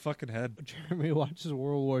shaved my fucking head? Jeremy watches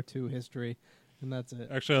World War II history, and that's it.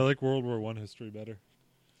 Actually, I like World War One history better.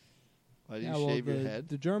 Why do you shave your head?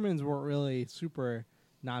 The Germans weren't really super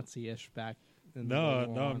Nazi-ish back. In the World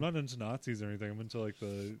War I'm One. not into Nazis or anything. I'm into like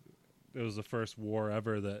it was the first war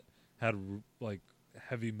ever that had like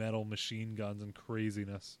heavy metal machine guns and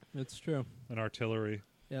craziness It's true. and artillery.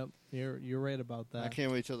 Yep, you're right about that. I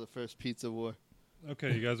can't wait till the first pizza war.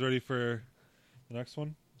 Okay, you guys ready for the next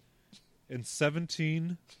one? In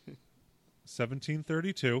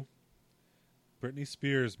 1732, Britney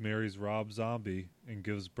Spears marries Rob Zombie and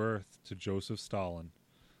gives birth to Joseph Stalin.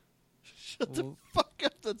 Shut the Well- fuck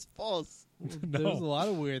up. That's false. There's a lot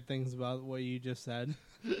of weird things about what you just said.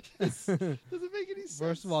 Doesn't make any sense.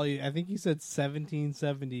 First of all, I think you said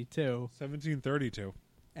 1772, 1732,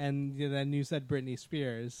 and then you said Britney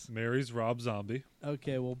Spears. marries Rob Zombie.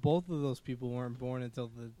 Okay, well, both of those people weren't born until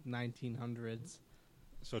the 1900s.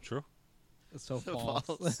 So true. So So false.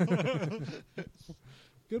 false.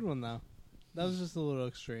 Good one, though. That was just a little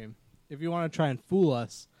extreme. If you want to try and fool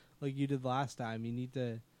us like you did last time, you need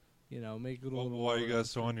to, make it a Well, little why are more you guys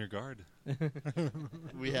so on your guard?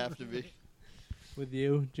 we have to be. With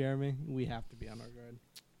you, Jeremy, we have to be on our guard.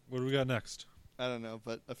 What do we got next? I don't know,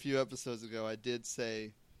 but a few episodes ago, I did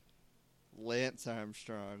say Lance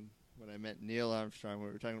Armstrong when I meant Neil Armstrong. When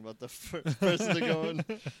we were talking about the first person to go in.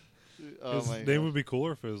 Oh His my name god! would be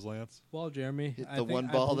cooler if it was Lance. Well, Jeremy, Hit I the think-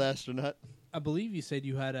 one-balled astronaut. I believe you said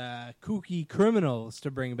you had kooky criminals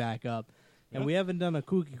to bring back up, and Yeah. we haven't done a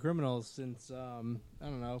kooky criminals since I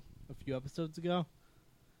don't know, a few episodes ago.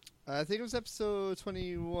 I think it was episode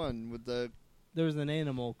 21 with the There was an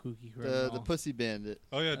animal kooky criminal. the Pussy Bandit.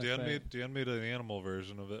 Oh yeah, That's right. Dan made an animal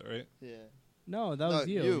version of it, right? Yeah, No, that No, was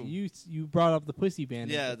you. You brought up the pussy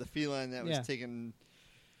bandit. yeah, the feline that was Yeah. taking,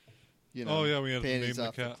 Oh, yeah, we had to name panties the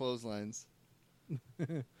off the cat. clotheslines.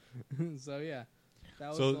 So yeah, that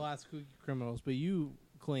was So- the last kooky criminals. But you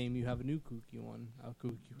claim you have a new kooky one. A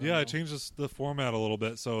kooky criminal. Yeah, I changed the format a little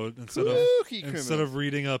bit. So instead of Kooky instead criminal. of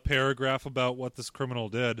reading a paragraph about what this criminal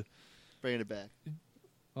did, Bringing it back.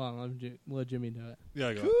 Hold on, let Jimmy do it. yeah,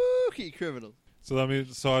 I go. Kooky criminal. So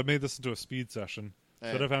I made this into a speed session.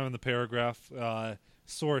 Instead Alright. of having the paragraph,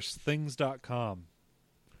 source things.com.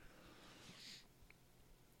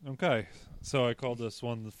 Okay, so I called this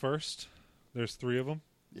one the first. There's 3 of them.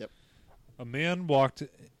 Yep. A man walked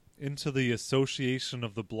into the Association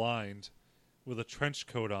of the Blind with a trench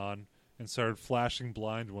coat on and started flashing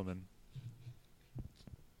blind women.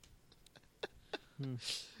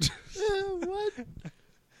 What?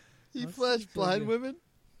 He That's flashed blind pretty- women?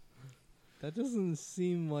 That doesn't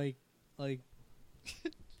seem like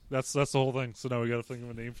That's the whole thing. So now we got to think of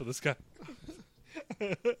a name for this guy.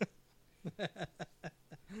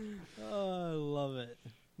 Oh, I love it.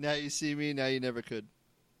 Now you see me, now you never could.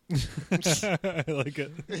 I like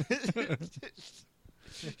it.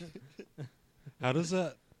 How does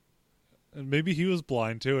that? And maybe he was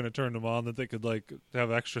blind too, and it turned him on that they could like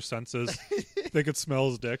have extra senses. They could smell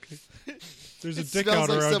his dick. There's a It dick smells out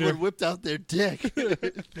like around someone here. whipped out their dick.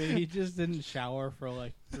 Maybe he just didn't shower for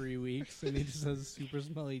like 3 weeks, and he just has a super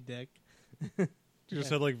smelly dick. He just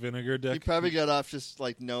had like vinegar He dick. probably got off just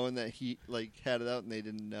like knowing that he like had it out and they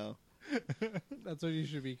didn't know. That's what he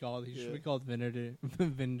should be called. He should Yeah. be called Vinegar.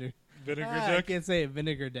 Vinegar. Vinegar I dick. can't say it.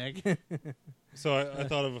 Vinegar dick. So I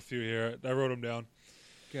thought of a few here. I wrote them down.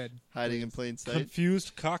 Good. Hiding in plain sight.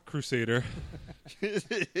 Confused cock crusader,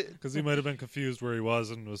 because he might have been confused where he was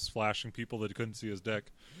and was flashing people that couldn't see his dick.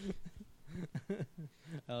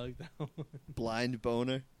 I like that one. Blind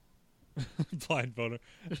boner. Blind boner.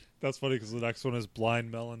 That's funny because the next one is Blind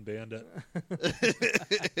Melon Bandit.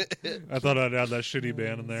 I thought I'd add that shitty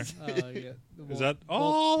band in there. Yeah. Is that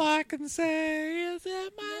all I can say is that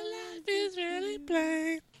my life is really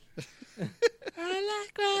plain? I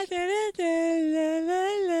like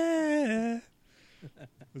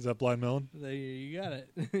Is that Blind Melon? There you got it.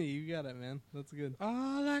 You got it, man. That's good.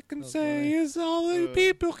 All I can That's say funny. is all the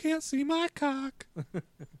people can't see my cock.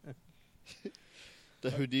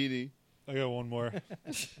 The Houdini. I got one more.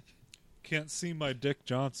 Can't see my Dick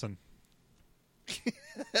Johnson.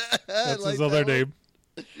 That's his other name.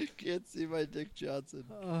 Can't see my Dick Johnson.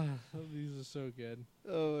 These are so good.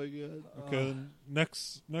 Oh my god. Okay,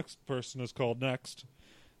 next person is called Next.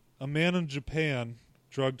 A man in Japan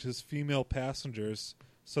drugged his female passengers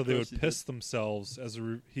so they course would he piss themselves as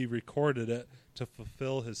he recorded it to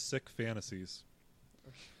fulfill his sick fantasies.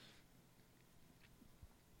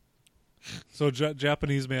 So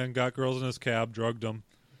Japanese man got girls in his cab, drugged them,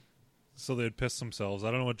 so they'd piss themselves.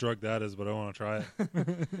 I don't know what drug that is, but I want to try it.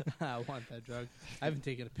 I want that drug. I haven't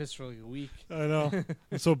taken a piss for like a week. I know.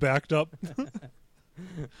 I'm so backed up.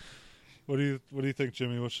 What do you think,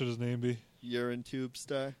 Jimmy? What should his name be? Urine tube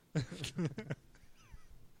star.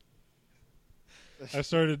 I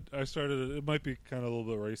started. It might be kind of a little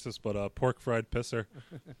bit racist, but pork fried pisser.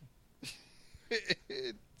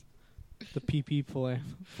 The PP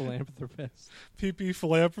philanthropist. PP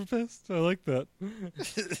philanthropist. I like that.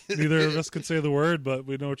 Neither of us could say the word, but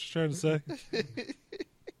we know what you're trying to say.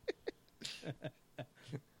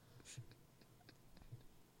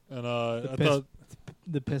 And I thought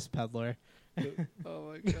The piss peddler.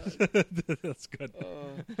 Oh my god. that's good.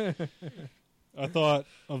 Oh. I thought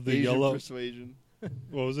of the Asian yellow. persuasion.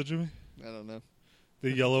 What was it, Jimmy? I don't know.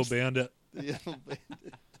 The yellow bandit. The yellow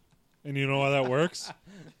bandit. And you know why that works?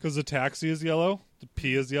 Because the taxi is yellow, the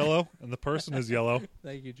P is yellow, and the person is yellow.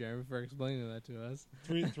 Thank you, Jeremy, for explaining that to us.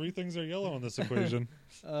 Three things are yellow in this equation.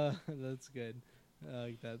 That's good. I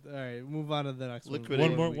like that. All right, move on to the next Liquid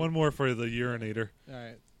one. One more for the urinator. All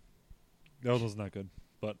right. That one's not good,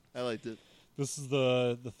 but I liked it. this is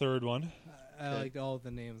the third one. I liked all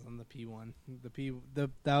the names on the P one.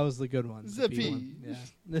 That was the good one. The P. one.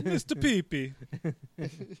 Yeah. Mr. Pee-Pee.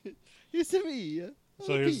 It's to me.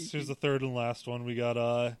 So here's the third and last one. We got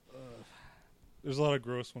there's a lot of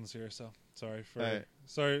gross ones here, so sorry for Right.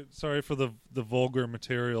 sorry for the vulgar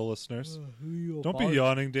material, listeners. Who you Don't be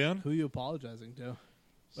yawning, Dan. Who you apologizing to?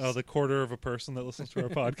 The quarter of a person that listens to our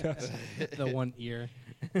podcast. The one ear.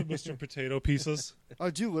 Mr. Potato Pieces. Oh,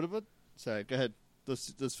 dude, what about... Sorry, go ahead. Let's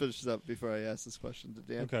finish this up before I ask this question to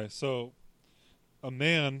Dan. Okay, so a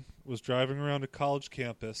man was driving around a college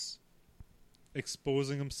campus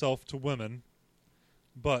exposing himself to women,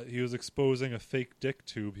 but he was exposing a fake dick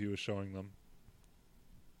tube he was showing them.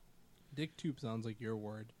 Dick tube sounds like your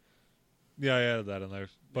word. Yeah, I added that in there.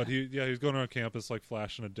 But he was going around campus like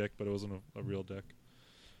flashing a dick, but it wasn't a real dick.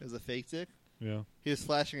 It was a fake dick? Yeah. He was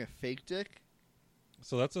flashing a fake dick?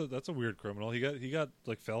 So that's a weird criminal. He got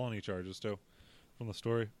like felony charges too from the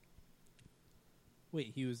story.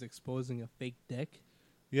 Wait, he was exposing a fake dick?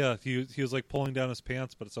 Yeah, he was like pulling down his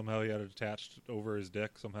pants, but somehow he had it attached over his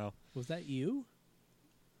dick somehow. Was that you?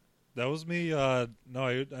 That was me. No,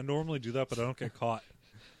 I normally do that, but I don't get caught.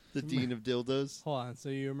 The dean of dildos? Hold on. So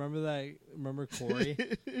you remember that? Remember Corey?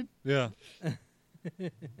 Yeah.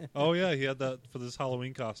 Oh yeah, he had that for this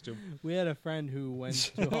Halloween costume. We had a friend who went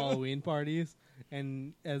to Halloween parties,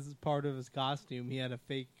 and as part of his costume, he had a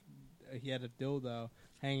dildo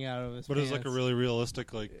hanging out of his But pants. it was like a really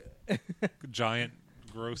realistic, like giant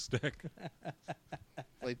gross dick.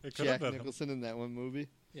 Like It could Jack have been him. Nicholson in that one movie?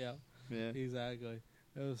 Yeah, Yeah, exactly.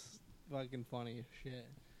 It was fucking funny as shit.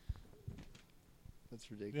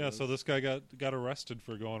 that's ridiculous. Yeah, so this guy got arrested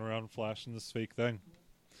for going around flashing this fake thing.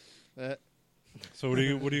 So what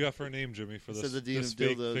do you got for a name, Jimmy, for So this? the Dean this of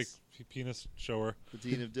fake Dildos. penis shower? The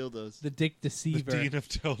dean of dildos. The Dick The Deceiver. Dean of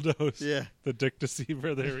Dildos. Yeah. The Dick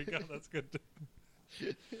Deceiver. There we go. That's good.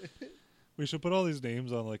 We should put all these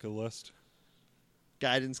names on like a list.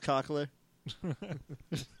 Guidance cockler.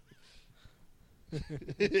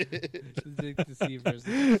 The Dick Deceiver.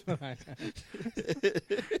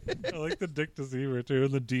 I like the Dick Deceiver too,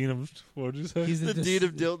 and the Dean of what would you say? He's The a dean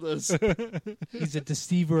of dildos. he's a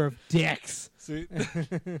deceiver of dicks. See,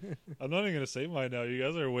 I'm not even gonna say mine now. You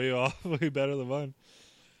guys are way off, way better than mine.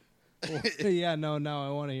 Yeah, no, I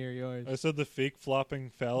want to hear yours. I said the fake flopping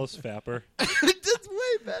phallus fapper. That's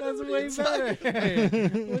way better. That's What are way you talking better.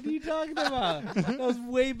 What are you talking about? That was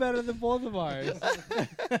way better than both of ours.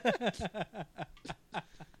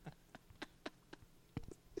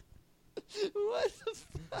 What the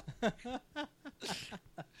fuck?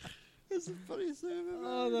 That's the funniest thing I've ever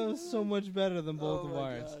Oh, heard. that was so much better than both Oh of my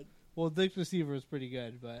ours. God. Well, Dick Deceiver is pretty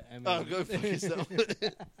good, but I mean, Oh, go fuck yourself.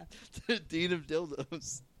 The dean of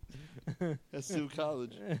dildos. That's Sioux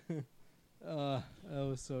College. that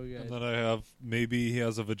was so good. And then I have maybe he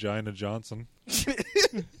has a vagina Johnson.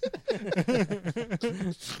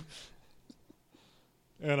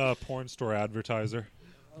 And a porn store advertiser.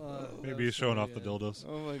 That Maybe was he's showing so off the good. dildos.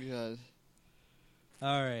 Oh my god.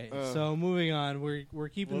 All right, so moving on, we're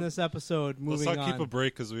keeping Well, this episode moving Let's not on. keep a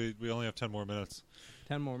break because we only have 10 more minutes.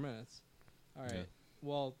 10 more minutes. All right. Yeah.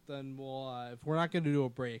 Well, then we'll if we're not going to do a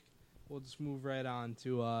break, we'll just move right on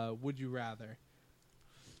to Would You Rather.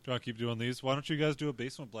 Do you want to keep doing these? Why don't you guys do a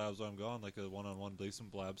basement blabs while I'm gone, like a one-on-one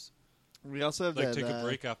basement blabs? We also have Like that. take a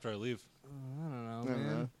break after I leave. I don't know, I don't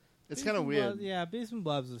man. know. It's kind of Basement weird. Blabs- yeah, Basement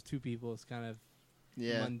Blabs with two people is kind of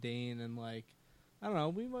Yeah. mundane and like I don't know.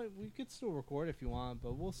 We could still record if you want,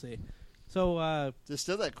 but we'll see. So There's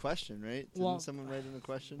still that question, right? Didn't Well- someone write in a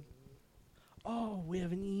question? Oh, we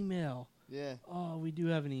have an email. Yeah. Oh, we do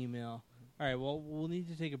have an email. All right, well, we'll need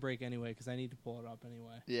to take a break anyway because I need to pull it up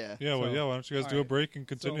anyway. Yeah. Yeah, well, So- yeah. Why don't you guys do a alright. break and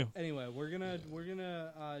continue? So, anyway, we're gonna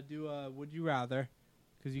do a Would You Rather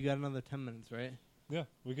because you got another 10 minutes, right? Yeah,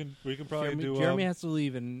 we can probably do. Jeremy has to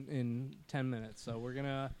leave in 10 minutes, so we're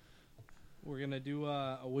gonna do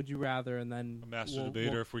a Would You Rather and then a master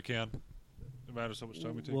debater if we can. No matter how much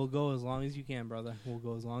time we take. We'll go as long as you can, brother. We'll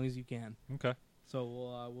go as long as you can. Okay.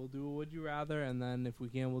 So we'll do a Would You Rather, and then if we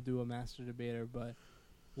can, we'll do a Master Debater. But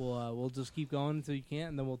we'll just keep going until you can't,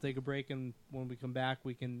 and then we'll take a break. And when we come back,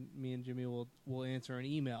 me and Jimmy will answer an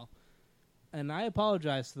email. And I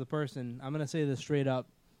apologize to the person. I'm gonna say this straight up.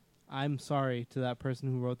 I'm sorry to that person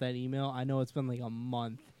who wrote that email. I know it's been like a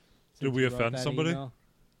month. Did we you wrote offend that somebody? email.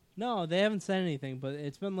 No, they haven't said anything, but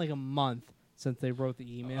it's been like a month since they wrote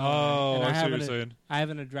the email. Oh, and I see what haven't you're saying. I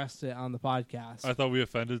haven't addressed it on the podcast. I thought we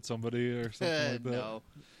offended somebody or something like that. No.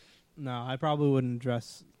 No, I probably wouldn't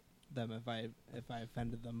address them if I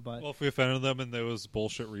offended them. But Well, if we offended them and there was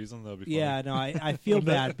bullshit reason, that'd be funny. yeah, no, I feel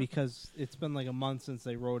bad because it's been like a month since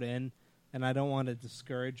they wrote in, and I don't want to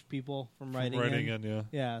discourage people from writing in. yeah.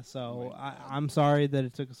 Yeah, so I'm sorry that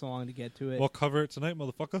it took us so long to get to it. We'll cover it tonight,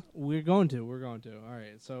 motherfucker. We're going to. All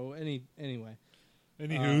right. So anyway,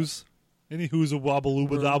 Any who's a wobble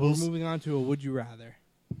we're dabbles. moving on to a Would You Rather.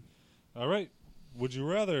 All right, would you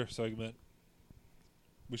rather segment?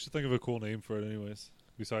 We should think of a cool name for it, anyways.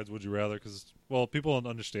 Besides, would you rather? Because people don't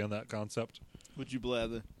understand that concept. Would you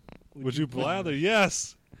blather? Would you blather?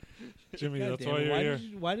 Yes, Jimmy. God That's damn why it, you're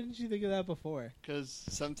here. Why didn't you think of that before? Because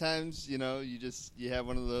sometimes, you have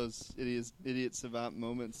one of those idiot savant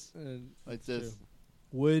moments like It's this. true.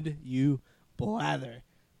 Would you blather?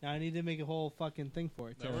 Now I need to make a whole fucking thing for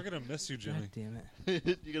it. Now, too. we're gonna miss you, Jimmy. God damn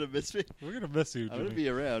it. You gonna miss me? We're gonna miss you, I'm gonna Jimmy. be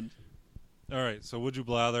around. All right. So, would you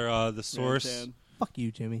blather? The source. Downtown. Fuck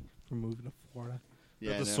you, Jimmy, for moving to Florida.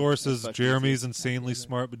 Yeah, I the know. source That's is fucking Jeremy's sick. insanely God damn it.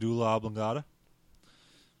 smart medulla oblongata.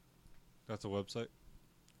 That's a website.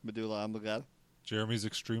 Medulla oblongata. Jeremy's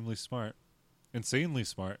extremely smart, insanely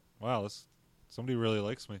smart. Wow, somebody really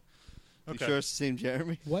likes me. You Okay. sure it's the same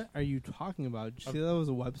Jeremy? What are you talking about? Did you see that was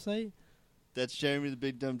a website? That's Jeremy the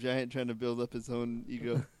big dumb giant trying to build up his own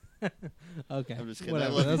ego. Okay. I'm just kidding.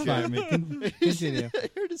 Whatever. I love That's you, fine. Jeremy. Continue. I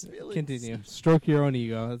hurt his feelings. Continue. Stroke your own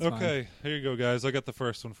ego. That's fine. Okay, here you go, guys. I got the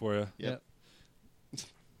first one for you. Yep.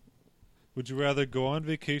 Would you rather go on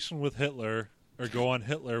vacation with Hitler or go on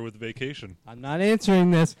Hitler with vacation? I'm not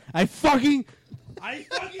answering this. I fucking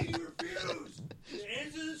refuse to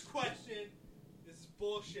answer this question. This is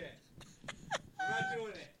bullshit. I'm not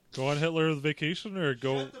doing it. Go on Hitler with vacation or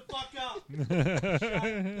go? Shut the fuck up. Shut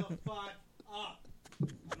the fuck up.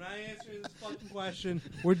 I'm not answering this fucking question.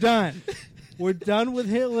 We're done. We're done with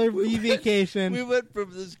Hitler v vacation. We went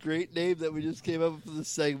from this great name that we just came up with for the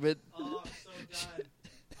segment. Oh, I'm so done.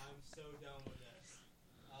 I'm so done with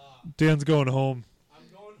this. Dan's going home. I'm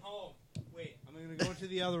going home. Wait, I'm going to go into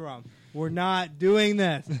the other room. We're not doing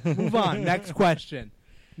this. Move on. Next question.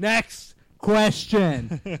 Next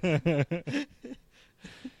question.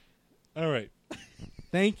 All right.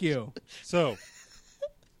 Thank you. So,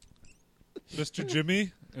 Mr.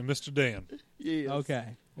 Jimmy and Mr. Dan, Yes.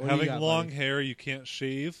 Okay. What do you having got, long buddy? hair you can't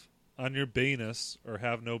shave on your banus or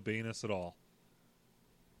have no banus at all.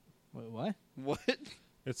 Wait, what? What?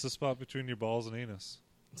 It's the spot between your balls and anus.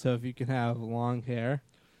 So if you can have long hair.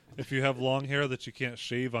 If you have long hair that you can't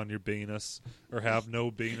shave on your banus or have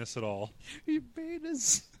no banus at all. Your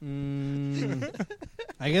penis.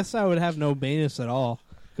 I guess I would have no banus at all.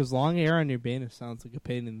 Because long hair on your banus sounds like a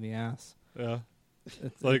pain in the ass. Yeah.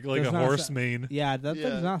 It Like does a not horse sou- mane. Yeah, that Yeah.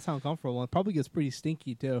 does not sound comfortable. It probably gets pretty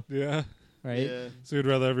stinky too, Yeah. right? Yeah. So you'd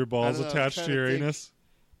rather have your balls I don't know, I'm attached trying to to your think. anus?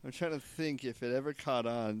 I'm trying to think if it ever caught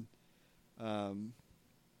on.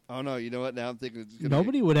 Oh no, you know what? Now I'm thinking it's gonna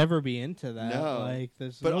Nobody would ever be into that. No. Like,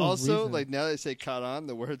 there's But no also, reason. like now they say caught on,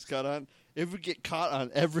 the words caught on. It would get caught on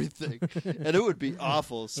everything, and it would be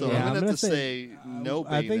awful. So Yeah, I'm gonna I'm have to gonna say no.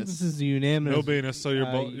 I think this is unanimous. No banus, so your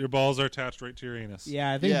Uh, your balls are attached right to your anus.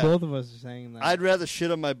 Yeah, I think Yeah. both of us are saying that. I'd rather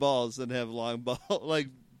shit on my balls than have long ball like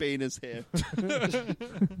Banus hair.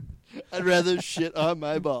 I'd rather shit on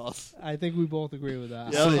my balls. I think we both agree with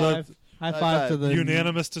that. Yeah, high yeah. five, high five to the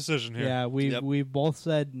Unanimous decision here. Yeah, Yep. we both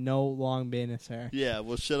said no long banus hair. Yeah,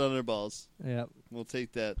 we'll shit on our balls. Yep, We'll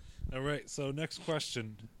take that. All right, so next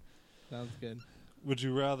question. sounds good. Would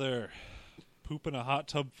you rather poop in a hot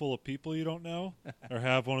tub full of people you don't know or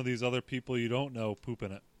have one of these other people you don't know poop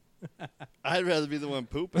in it? I'd rather be the one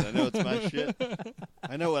pooping. I know it's my shit.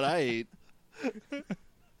 I know what I eat.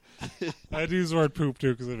 I had to use the word poop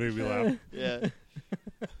too because it made me laugh. Yeah.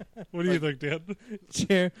 What do you think, Dan?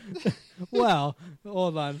 Chair. Well,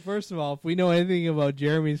 Hold on. First of all, if we know anything about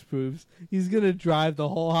Jeremy's poops, he's gonna drive the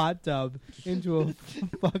whole hot tub into a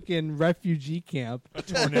fucking refugee camp. A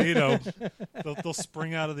tornado. They'll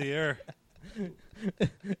spring out of the air.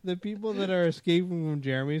 The people that are escaping from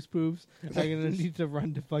Jeremy's poops are gonna need to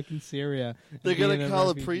run to fucking Syria. and They're be in gonna call a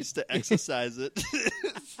refugee- priest to exorcise it.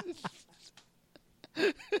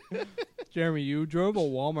 Jeremy, you drove a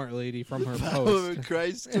Walmart lady from her Power post. of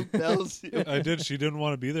Christ compels you. I did. She didn't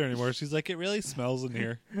want to be there anymore. She's like, it really smells in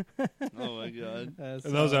here. Oh my god. That's,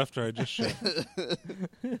 And that was after I just shit.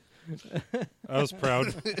 I was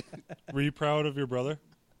proud. Were you proud of your brother?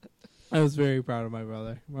 I was very proud of my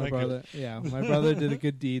brother. My Thank you. brother, my brother did a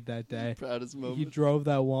good deed that day. Proudest He moment. drove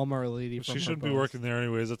that Walmart lady from She her shouldn't be post. working there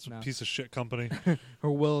anyways. That's No. a piece of shit company.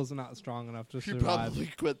 Her will is not strong enough to She survive. probably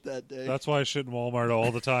quit that day. That's why I shit in Walmart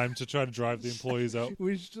all the time to try to drive the employees out.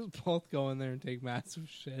 We should just both go in there and take massive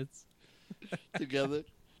shits. Together.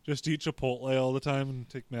 Just eat Chipotle all the time and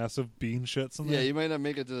take massive bean shits in Yeah, there. you might not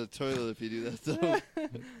make it to the toilet if you do that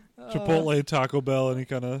though. Chipotle, Taco Bell, any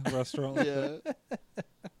kind of restaurant. Yeah.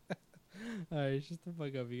 All right, shut the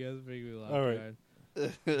fuck up. You guys make me laugh. All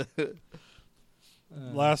right. God.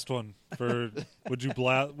 Last one for would you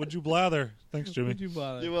blather? Thanks, Jimmy. Would you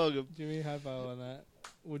bother? You're welcome. Jimmy, high five on that.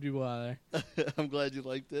 Would you bother? I'm glad you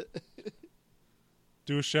liked it.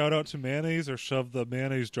 Do a shout out to mayonnaise or shove the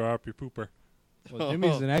mayonnaise jar up your pooper. Well,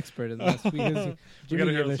 Jimmy's an expert in this because gotta Jimmy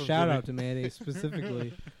hear gave a this from shout Jimmy. out to mayonnaise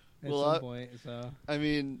specifically at Well, some I- point. So I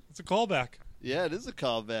mean, It's a callback. yeah, it is a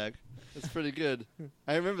callback. It's pretty good.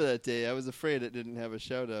 I remember that day. I was afraid it didn't have a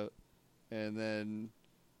shout out. And then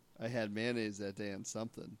I had mayonnaise that day on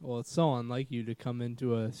something. well, it's so unlike you to come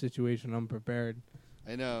into a situation unprepared.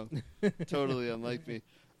 I know. Totally unlike me.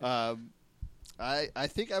 I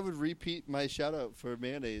think I would repeat my shout out for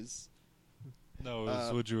mayonnaise. No, it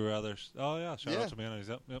was would you rather? Oh yeah, shout yeah. out to mayonnaise.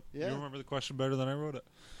 Yep, yep. Yeah. You remember the question better than I wrote it.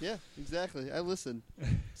 Yeah, exactly. I listen.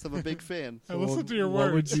 So I'm a big fan. I listened to your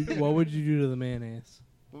what words. What would you do to the mayonnaise?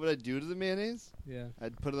 What would I do to the mayonnaise? Yeah.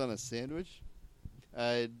 I'd put it on a sandwich.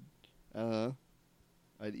 I don't know.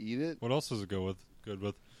 I'd eat it. What else does it go with? Good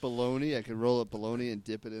with? Bologna. I could roll up bologna and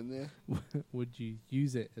dip it in there. Would you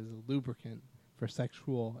use it as a lubricant for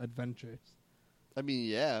sexual adventures? I mean,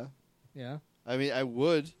 yeah. Yeah. I mean, I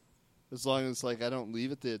would, as long as like I don't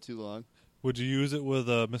leave it there too long. Would you use it with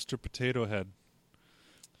Mr. Potato Head?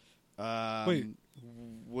 Wait.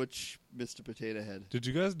 Which Mr. Potato Head? Did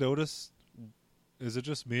you guys notice? Is it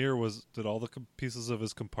just me, or did all the pieces of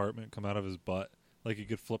his compartment come out of his butt? Like he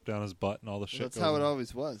could flip down his butt and all the shit. That's goes how it in?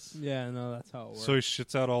 always was. Yeah. No, that's how it works. So he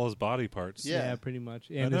shits out all his body parts. Yeah. pretty much.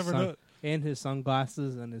 I And his never knew. and his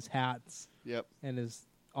sunglasses and his hats Yep. and his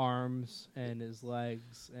arms and his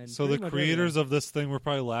legs and So pretty the much creators everything. of this thing were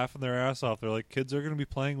probably laughing their ass off. They're like, kids are going to be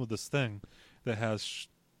playing with this thing that has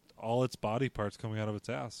all its body parts coming out of its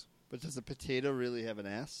ass. But does a potato really have an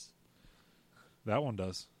ass? That one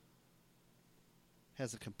does.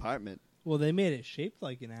 Has a compartment. Well, they made it shaped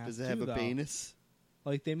like an ass. Does it have too, a though. penis?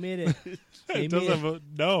 Like they made it. They It does made have a,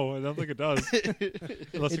 no, I don't think it does.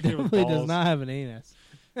 Unless it you give it definitely balls. does not have an anus.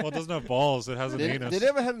 Well, it doesn't have balls. It has an They, anus. they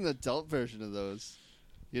never had an adult version of those.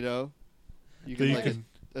 You know? You That you like can-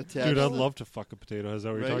 attach Dude, I'd the- love to fuck a potato. Is that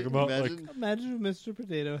what you're right? talking about? Imagine, Imagine if Mr.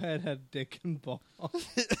 Potato Head had dick and balls.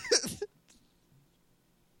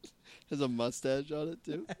 has a mustache on it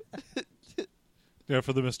too. Yeah,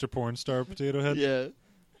 for the Mr. Porn Star Potato Head. Yeah.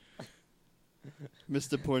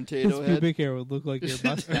 Mr. His Potato Head. pubic hair would look like your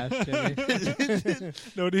mustache, Jimmy.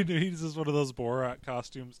 No, he's just one of those Borat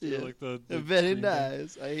costumes too, Yeah. like the Very green thing.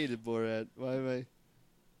 nice. I hated Borat. Why am I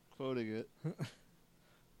quoting it?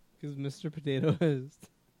 Because Mr. Potato is.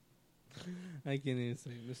 I can't even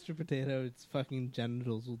say Mr. Potato. Its fucking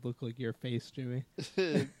genitals would look like your face, Jimmy.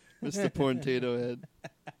 Mr. Potato Head.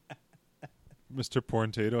 Mr.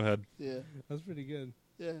 Porn Tato Head. Yeah. That's pretty good.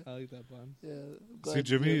 Yeah. I like that pun. Yeah. I'm glad See, you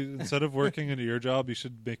Jimmy, did. instead of working into your job, you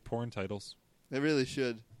should make porn titles. I really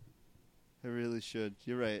should. I really should.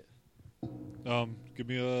 You're right. Give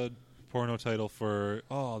me a porno title for.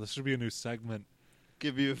 Oh, this should be a new segment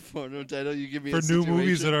Give you a porno title. You give me for a new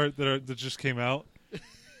movies situation. that just came out. Would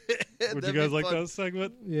you That'd guys be like fun. that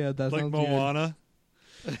segment? Yeah, that Like sounds Moana.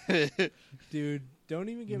 good. Dude, don't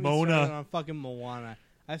even get me Mona. started on fucking Moana.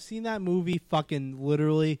 I've seen that movie fucking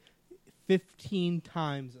literally 15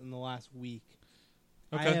 times in the last week.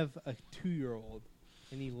 I Okay. have a 2-year-old,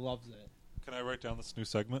 and he loves it. Can I write down this new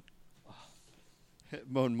segment?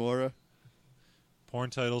 Mon Mora. Porn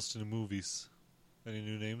titles to new movies. Any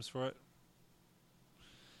new names for it?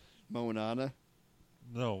 Monana.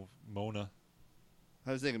 No, Mona.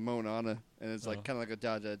 I was thinking Monana, and it's Oh. like kind of like a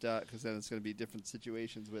dot dot dot, because then it's going to be different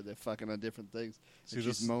situations where they're fucking on different things. See, And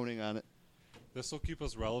she's this- moaning on it. This will keep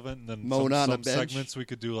us relevant, and then Moan on a some bench. segments we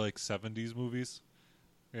could do like 70s movies.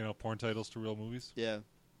 You know, porn titles to real movies. Yeah.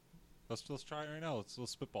 Let's try it right now. Let's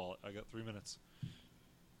spitball it. I got 3 minutes.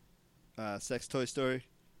 Sex Toy Story.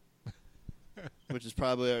 Which is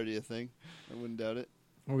probably already a thing. I wouldn't doubt it.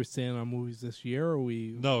 Are we staying on movies this year, or are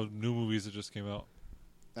we? No, new movies that just came out.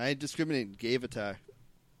 I ain't discriminating. Gay Avatar.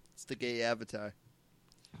 It's the gay Avatar.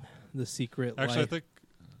 The Secret Actually, Life. I think.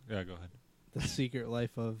 Yeah, go ahead. The Secret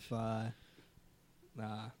Life of.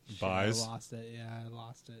 Shit, Buys? I lost it. Yeah, I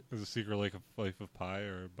lost it. Is it Secret Life of Pi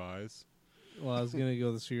or Buys? Well, I was gonna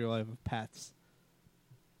go the Secret Life of Pets.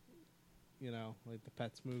 You know, like the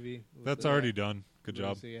Pets movie. with That's the- already done. Good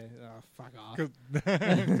job. Lucy. Oh, fuck off.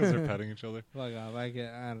 Because they're petting each other. Fuck off. I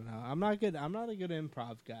don't know. I'm not good. I'm not a good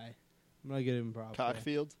improv guy. I'm not a good improv guy.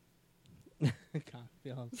 Cockfield.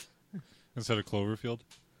 Cockfield. Instead of Cloverfield.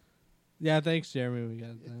 Yeah, thanks, Jeremy. We got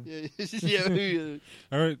it. Yeah.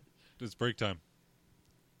 All right, it's break time.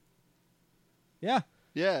 Yeah.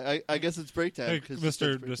 Yeah, I guess it's break time. Hey, 'cause it's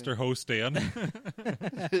break Mr. time. Host Dan.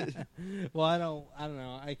 Well, I don't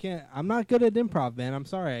know. I can't. I'm not good at improv, man. I'm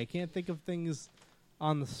sorry. I can't think of things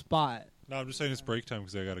on the spot. No, I'm just saying it's break time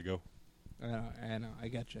because I got to go. I know. I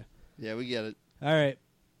got you. Yeah, we get it. All right.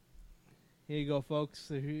 Here you go, folks.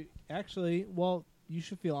 So actually, well, you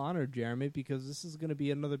should feel honored, Jeremy, because this is going to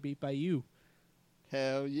be another beat by you.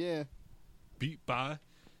 Hell yeah. Beat by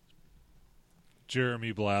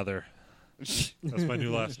Jeremy Blather. That's my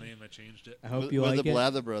new last name. I changed it. I hope We're you like the it.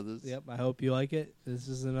 Blather Brothers. Yep, I hope you like it. This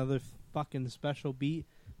is another fucking special beat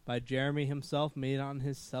by Jeremy himself, made on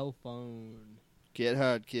his cell phone. Get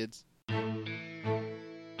hard, kids.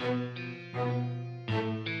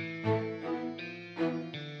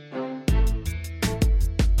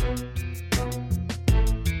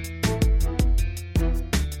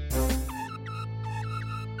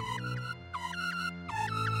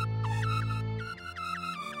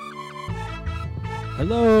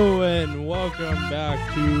 Hello and welcome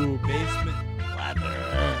back to Basement Weather.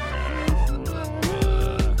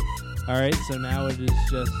 All right, so now it is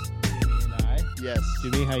just Jimmy and I. Yes.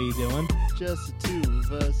 Jimmy, how you doing? Just the two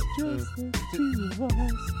of us. Just the two of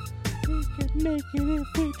us. We could make it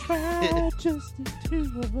if we tried. Just the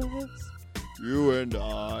two of us. You and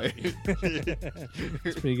I.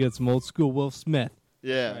 It's pretty good. Some old school Will Smith.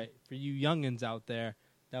 Yeah. All right, for you youngins out there,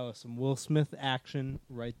 that was some Will Smith action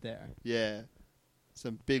right there. Yeah.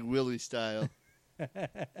 Some Big Willie style. Because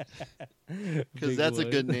Big that's a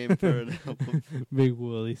Willie. good name for an album. Big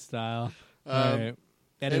Willie style. All right.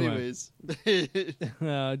 Anyway. Anyways.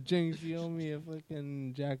 Jinx, you owe me a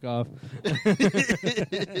fucking jack off.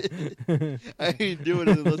 I ain't doing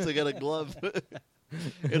it unless I got a glove.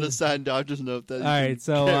 And a signed doctor's note that All right,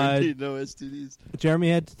 so, guaranteed no STDs. Jeremy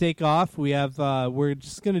had to take off. We have we're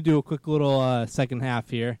just gonna do a quick little second half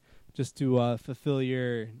here, just to fulfill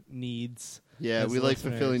your needs. Yeah, as we like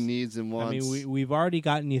listeners. fulfilling needs and I wants. mean, we've already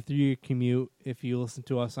gotten you through your commute if you listen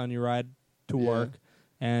to us on your ride to Yeah. work,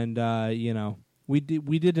 and you know we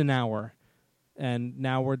did an hour, and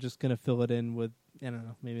now we're just gonna fill it in with I don't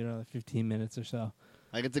know, maybe another 15 minutes or so.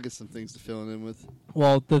 I can think of some things to fill it in with.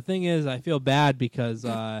 Well, the thing is, I feel bad because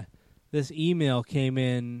this email came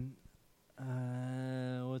in.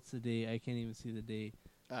 What's the date? I can't even see the date.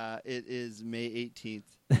 It is May 18th.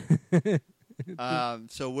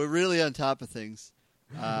 So we're really on top of things.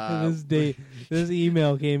 This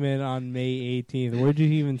email came in on May 18th. Where'd you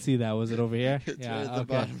even see that? Was it over here? It's Yeah, right at the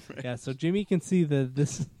okay. bottom right. Yeah, so Jimmy can see that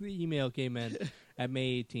the email came in at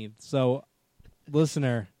May 18th. So,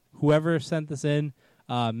 listener, whoever sent this in,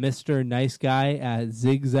 Mr. Nice Guy at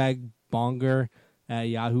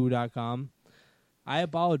zigzagbonger@yahoo.com. I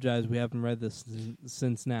apologize. We haven't read this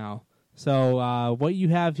since now. So, what you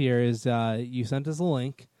have here is you sent us a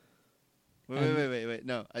link. Wait.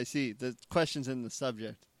 No, I see. The question's in the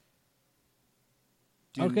subject.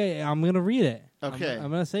 Do you- Okay, I'm going to read it. Okay. I'm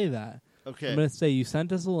going to say that. Okay. I'm going to say you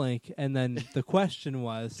sent us a link, and then the question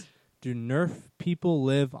was, do Nerf people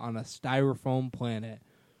live on a styrofoam planet?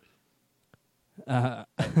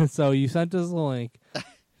 So you sent us a link.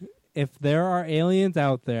 If there are aliens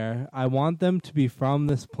out there, I want them to be from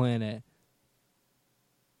this planet.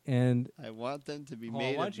 And I want them to be hold on,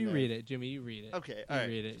 made why of don't you Nerf. read it, Jimmy? You read it. Okay, You all right.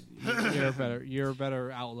 read it. You're a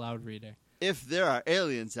better out loud reader. If there are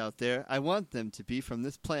aliens out there, I want them to be from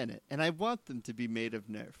this planet, and I want them to be made of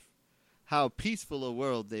Nerf. How peaceful a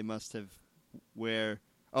world they must have where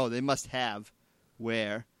This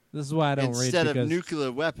is why I don't instead read of because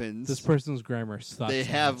nuclear weapons, this person's grammar sucks. they on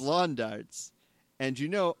have this. lawn darts. And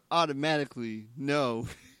automatically know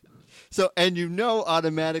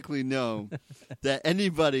that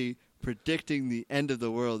anybody predicting the end of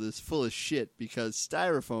the world is full of shit because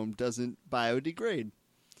styrofoam doesn't biodegrade.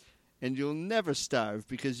 And you'll never starve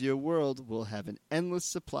because your world will have an endless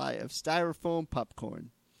supply of styrofoam popcorn.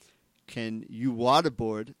 Can you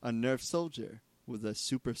waterboard a Nerf soldier with a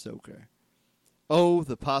super soaker? Oh,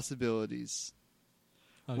 the possibilities.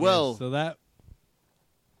 Okay, Well- so that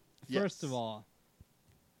Yes. first of all,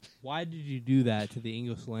 why did you do that to the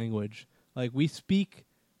English language? Like, we speak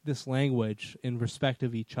this language in respect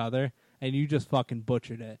of each other, and you just fucking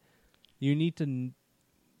butchered it. You need to,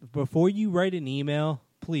 before you write an email,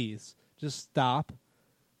 please just stop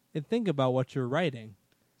and think about what you're writing.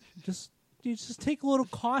 You just take a little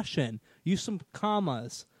caution. Use some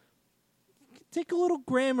commas. Take a little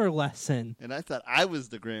grammar lesson. And I thought I was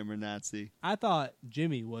the grammar Nazi. I thought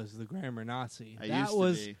Jimmy was the grammar Nazi. I that used to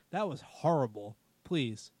was be. that was horrible.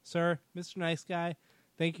 Please, sir, Mr. Nice Guy,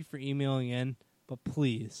 thank you for emailing in, but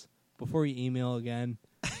please, before you email again,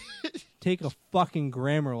 take a fucking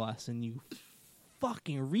grammar lesson, you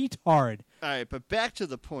fucking retard. All right, but back to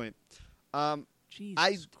the point.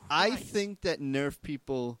 Jesus I Christ. think that Nerf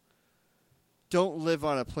people don't live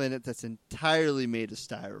on a planet that's entirely made of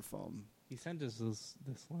styrofoam. He sent us this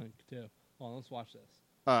link too. Well, let's watch this.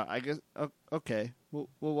 I guess okay. We'll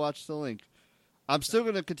watch the link. I'm still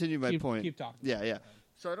going to continue my point. Keep talking. Yeah.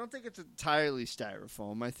 So I don't think it's entirely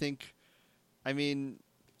styrofoam. I mean,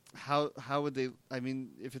 how would they? I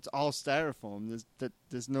mean, if it's all styrofoam,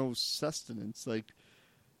 there's no sustenance. Like,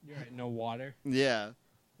 You're right. No water. yeah,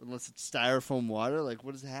 unless it's styrofoam water. Like,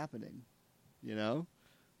 what is happening? You know,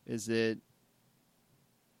 is it?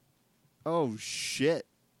 Oh shit.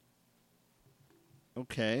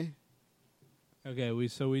 Okay. Okay, we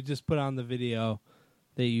just put on the video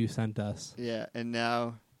that you sent us. Yeah, and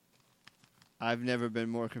now I've never been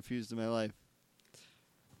more confused in my life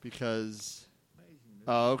because.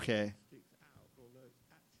 Oh, okay.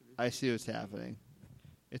 I see what's happening.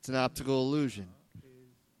 It's an optical illusion,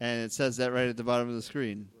 and it says that right at the bottom of the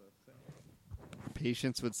screen.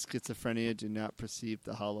 Patients with schizophrenia do not perceive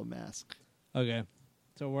the hollow mask. Okay,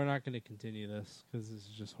 so we're not going to continue this because this is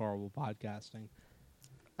just horrible podcasting.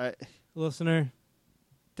 Listener,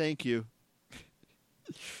 thank you.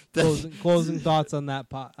 Closing thoughts on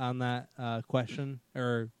that question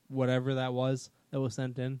or whatever that was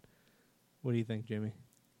sent in. What do you think, Jimmy?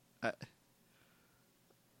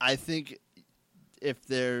 I think if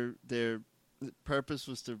their purpose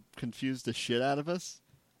was to confuse the shit out of us,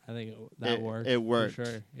 I think that worked. It worked. For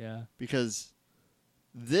sure. Yeah. Because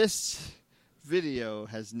this video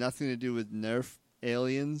has nothing to do with Nerf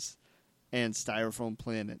aliens and styrofoam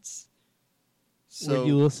planets. So were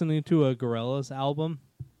you listening to a Gorillaz album?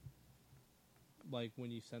 Like when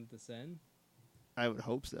you sent this in? I would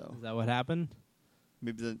hope so. Is that what happened?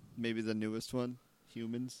 Maybe the newest one,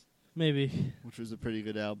 Humans, Maybe. which was a pretty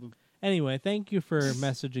good album. Anyway, thank you for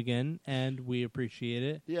messaging in, and we appreciate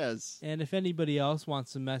it. Yes. And if anybody else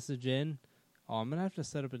wants to message in, I'm going to have to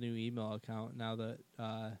set up a new email account now that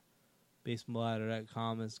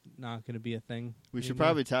basementladder.com is not going to be a thing. We should anymore.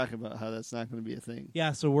 probably talk about how that's not going to be a thing.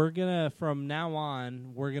 Yeah, so we're going to, from now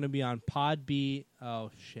on, we're going to be on Podbean. Oh,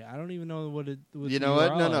 shit. I don't even know what it was. You know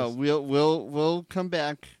what? No. We'll come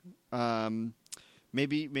back.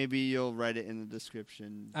 Maybe you'll write it in the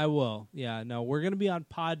description. I will. Yeah, no, we're going to be on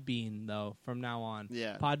Podbean, though, from now on.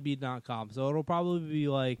 Yeah. Podbean.com. So it'll probably be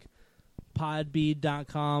like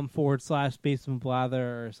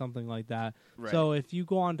podbean.com/basementblather or something like that. Right. So if you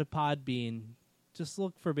go on to Podbean, just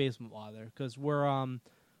look for Basement Blather because we're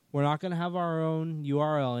not going to have our own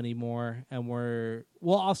URL anymore, and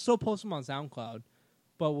I'll still post them on SoundCloud,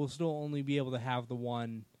 but we'll still only be able to have the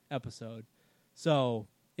one episode. So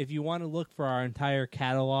if you want to look for our entire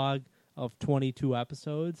catalog of 22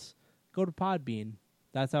 episodes, go to Podbean.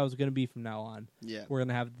 That's how it's going to be from now on. Yeah. We're going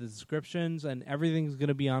to have the descriptions, and everything's going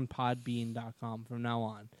to be on podbean.com from now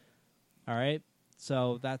on. All right?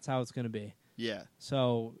 So that's how it's going to be. Yeah.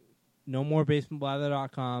 So no more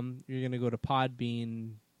basementblather.com. You're going to go to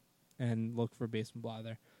Podbean and look for Basement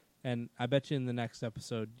Blather. And I bet you in the next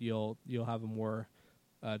episode you'll have a more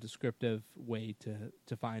descriptive way to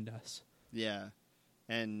find us. Yeah.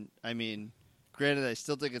 And, I mean, granted, I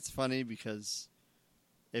still think it's funny because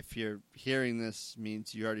if you're hearing this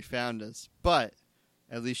means you already found us, but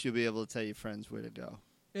at least you'll be able to tell your friends where to go.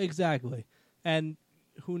 Exactly. And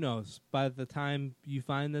who knows? By the time you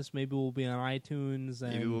find this, maybe we'll be on iTunes.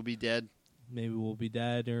 And Maybe we'll be dead. Maybe we'll be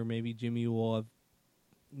dead, or maybe Jimmy will have,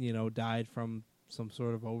 died from some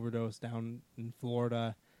sort of overdose down in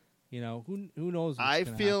Florida. Who knows? What's I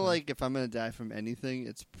gonna feel happen. like if I'm going to die from anything,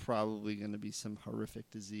 it's probably going to be some horrific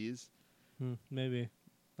disease. Maybe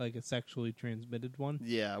like a sexually transmitted one.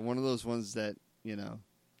 Yeah, one of those ones that,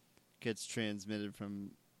 gets transmitted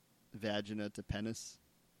from vagina to penis.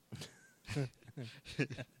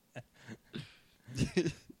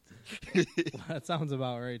 That sounds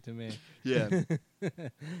about right to me. Yeah.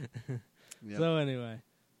 Yep. So anyway,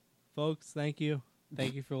 folks, thank you.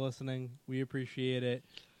 Thank you for listening. We appreciate it.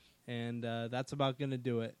 And that's about going to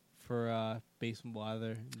do it for Basement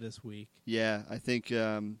Blather this week. Yeah, I think...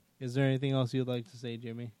 Is there anything else you'd like to say,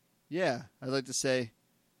 Jimmy? Yeah, I'd like to say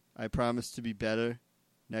I promise to be better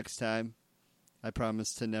next time. I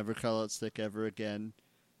promise to never call out sick ever again.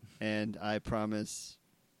 And I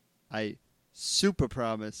super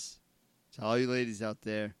promise to all you ladies out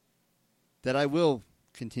there that I will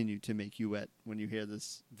continue to make you wet when you hear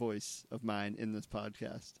this voice of mine in this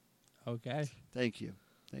podcast. Okay. Thank you.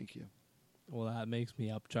 Thank you. Well, that makes me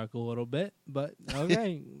upchuck a little bit, but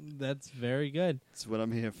okay. That's very good. That's what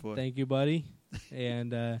I'm here for. Thank you, buddy.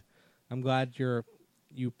 And I'm glad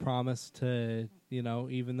you promised to,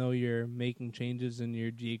 even though you're making changes in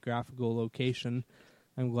your geographical location,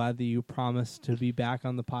 I'm glad that you promised to be back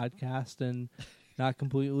on the podcast and not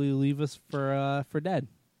completely leave us for dead.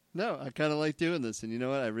 No, I kind of like doing this. And you know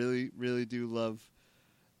what? I really, really do love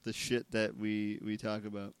the shit that we talk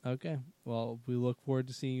about. Okay. Well, we look forward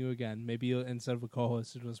to seeing you again. Maybe you'll, instead of a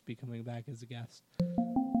co-host, you'll just be coming back as a guest.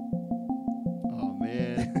 Oh,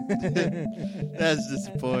 man. That's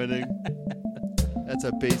disappointing. That's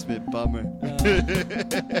a basement bummer.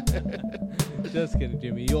 Just kidding,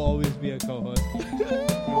 Jimmy. You'll always be a co-host. You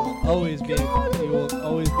will always be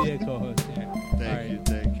a co-host here. Thank you.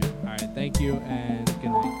 Thank you. All right. Thank you, and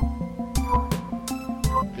good night.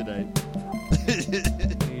 Good night.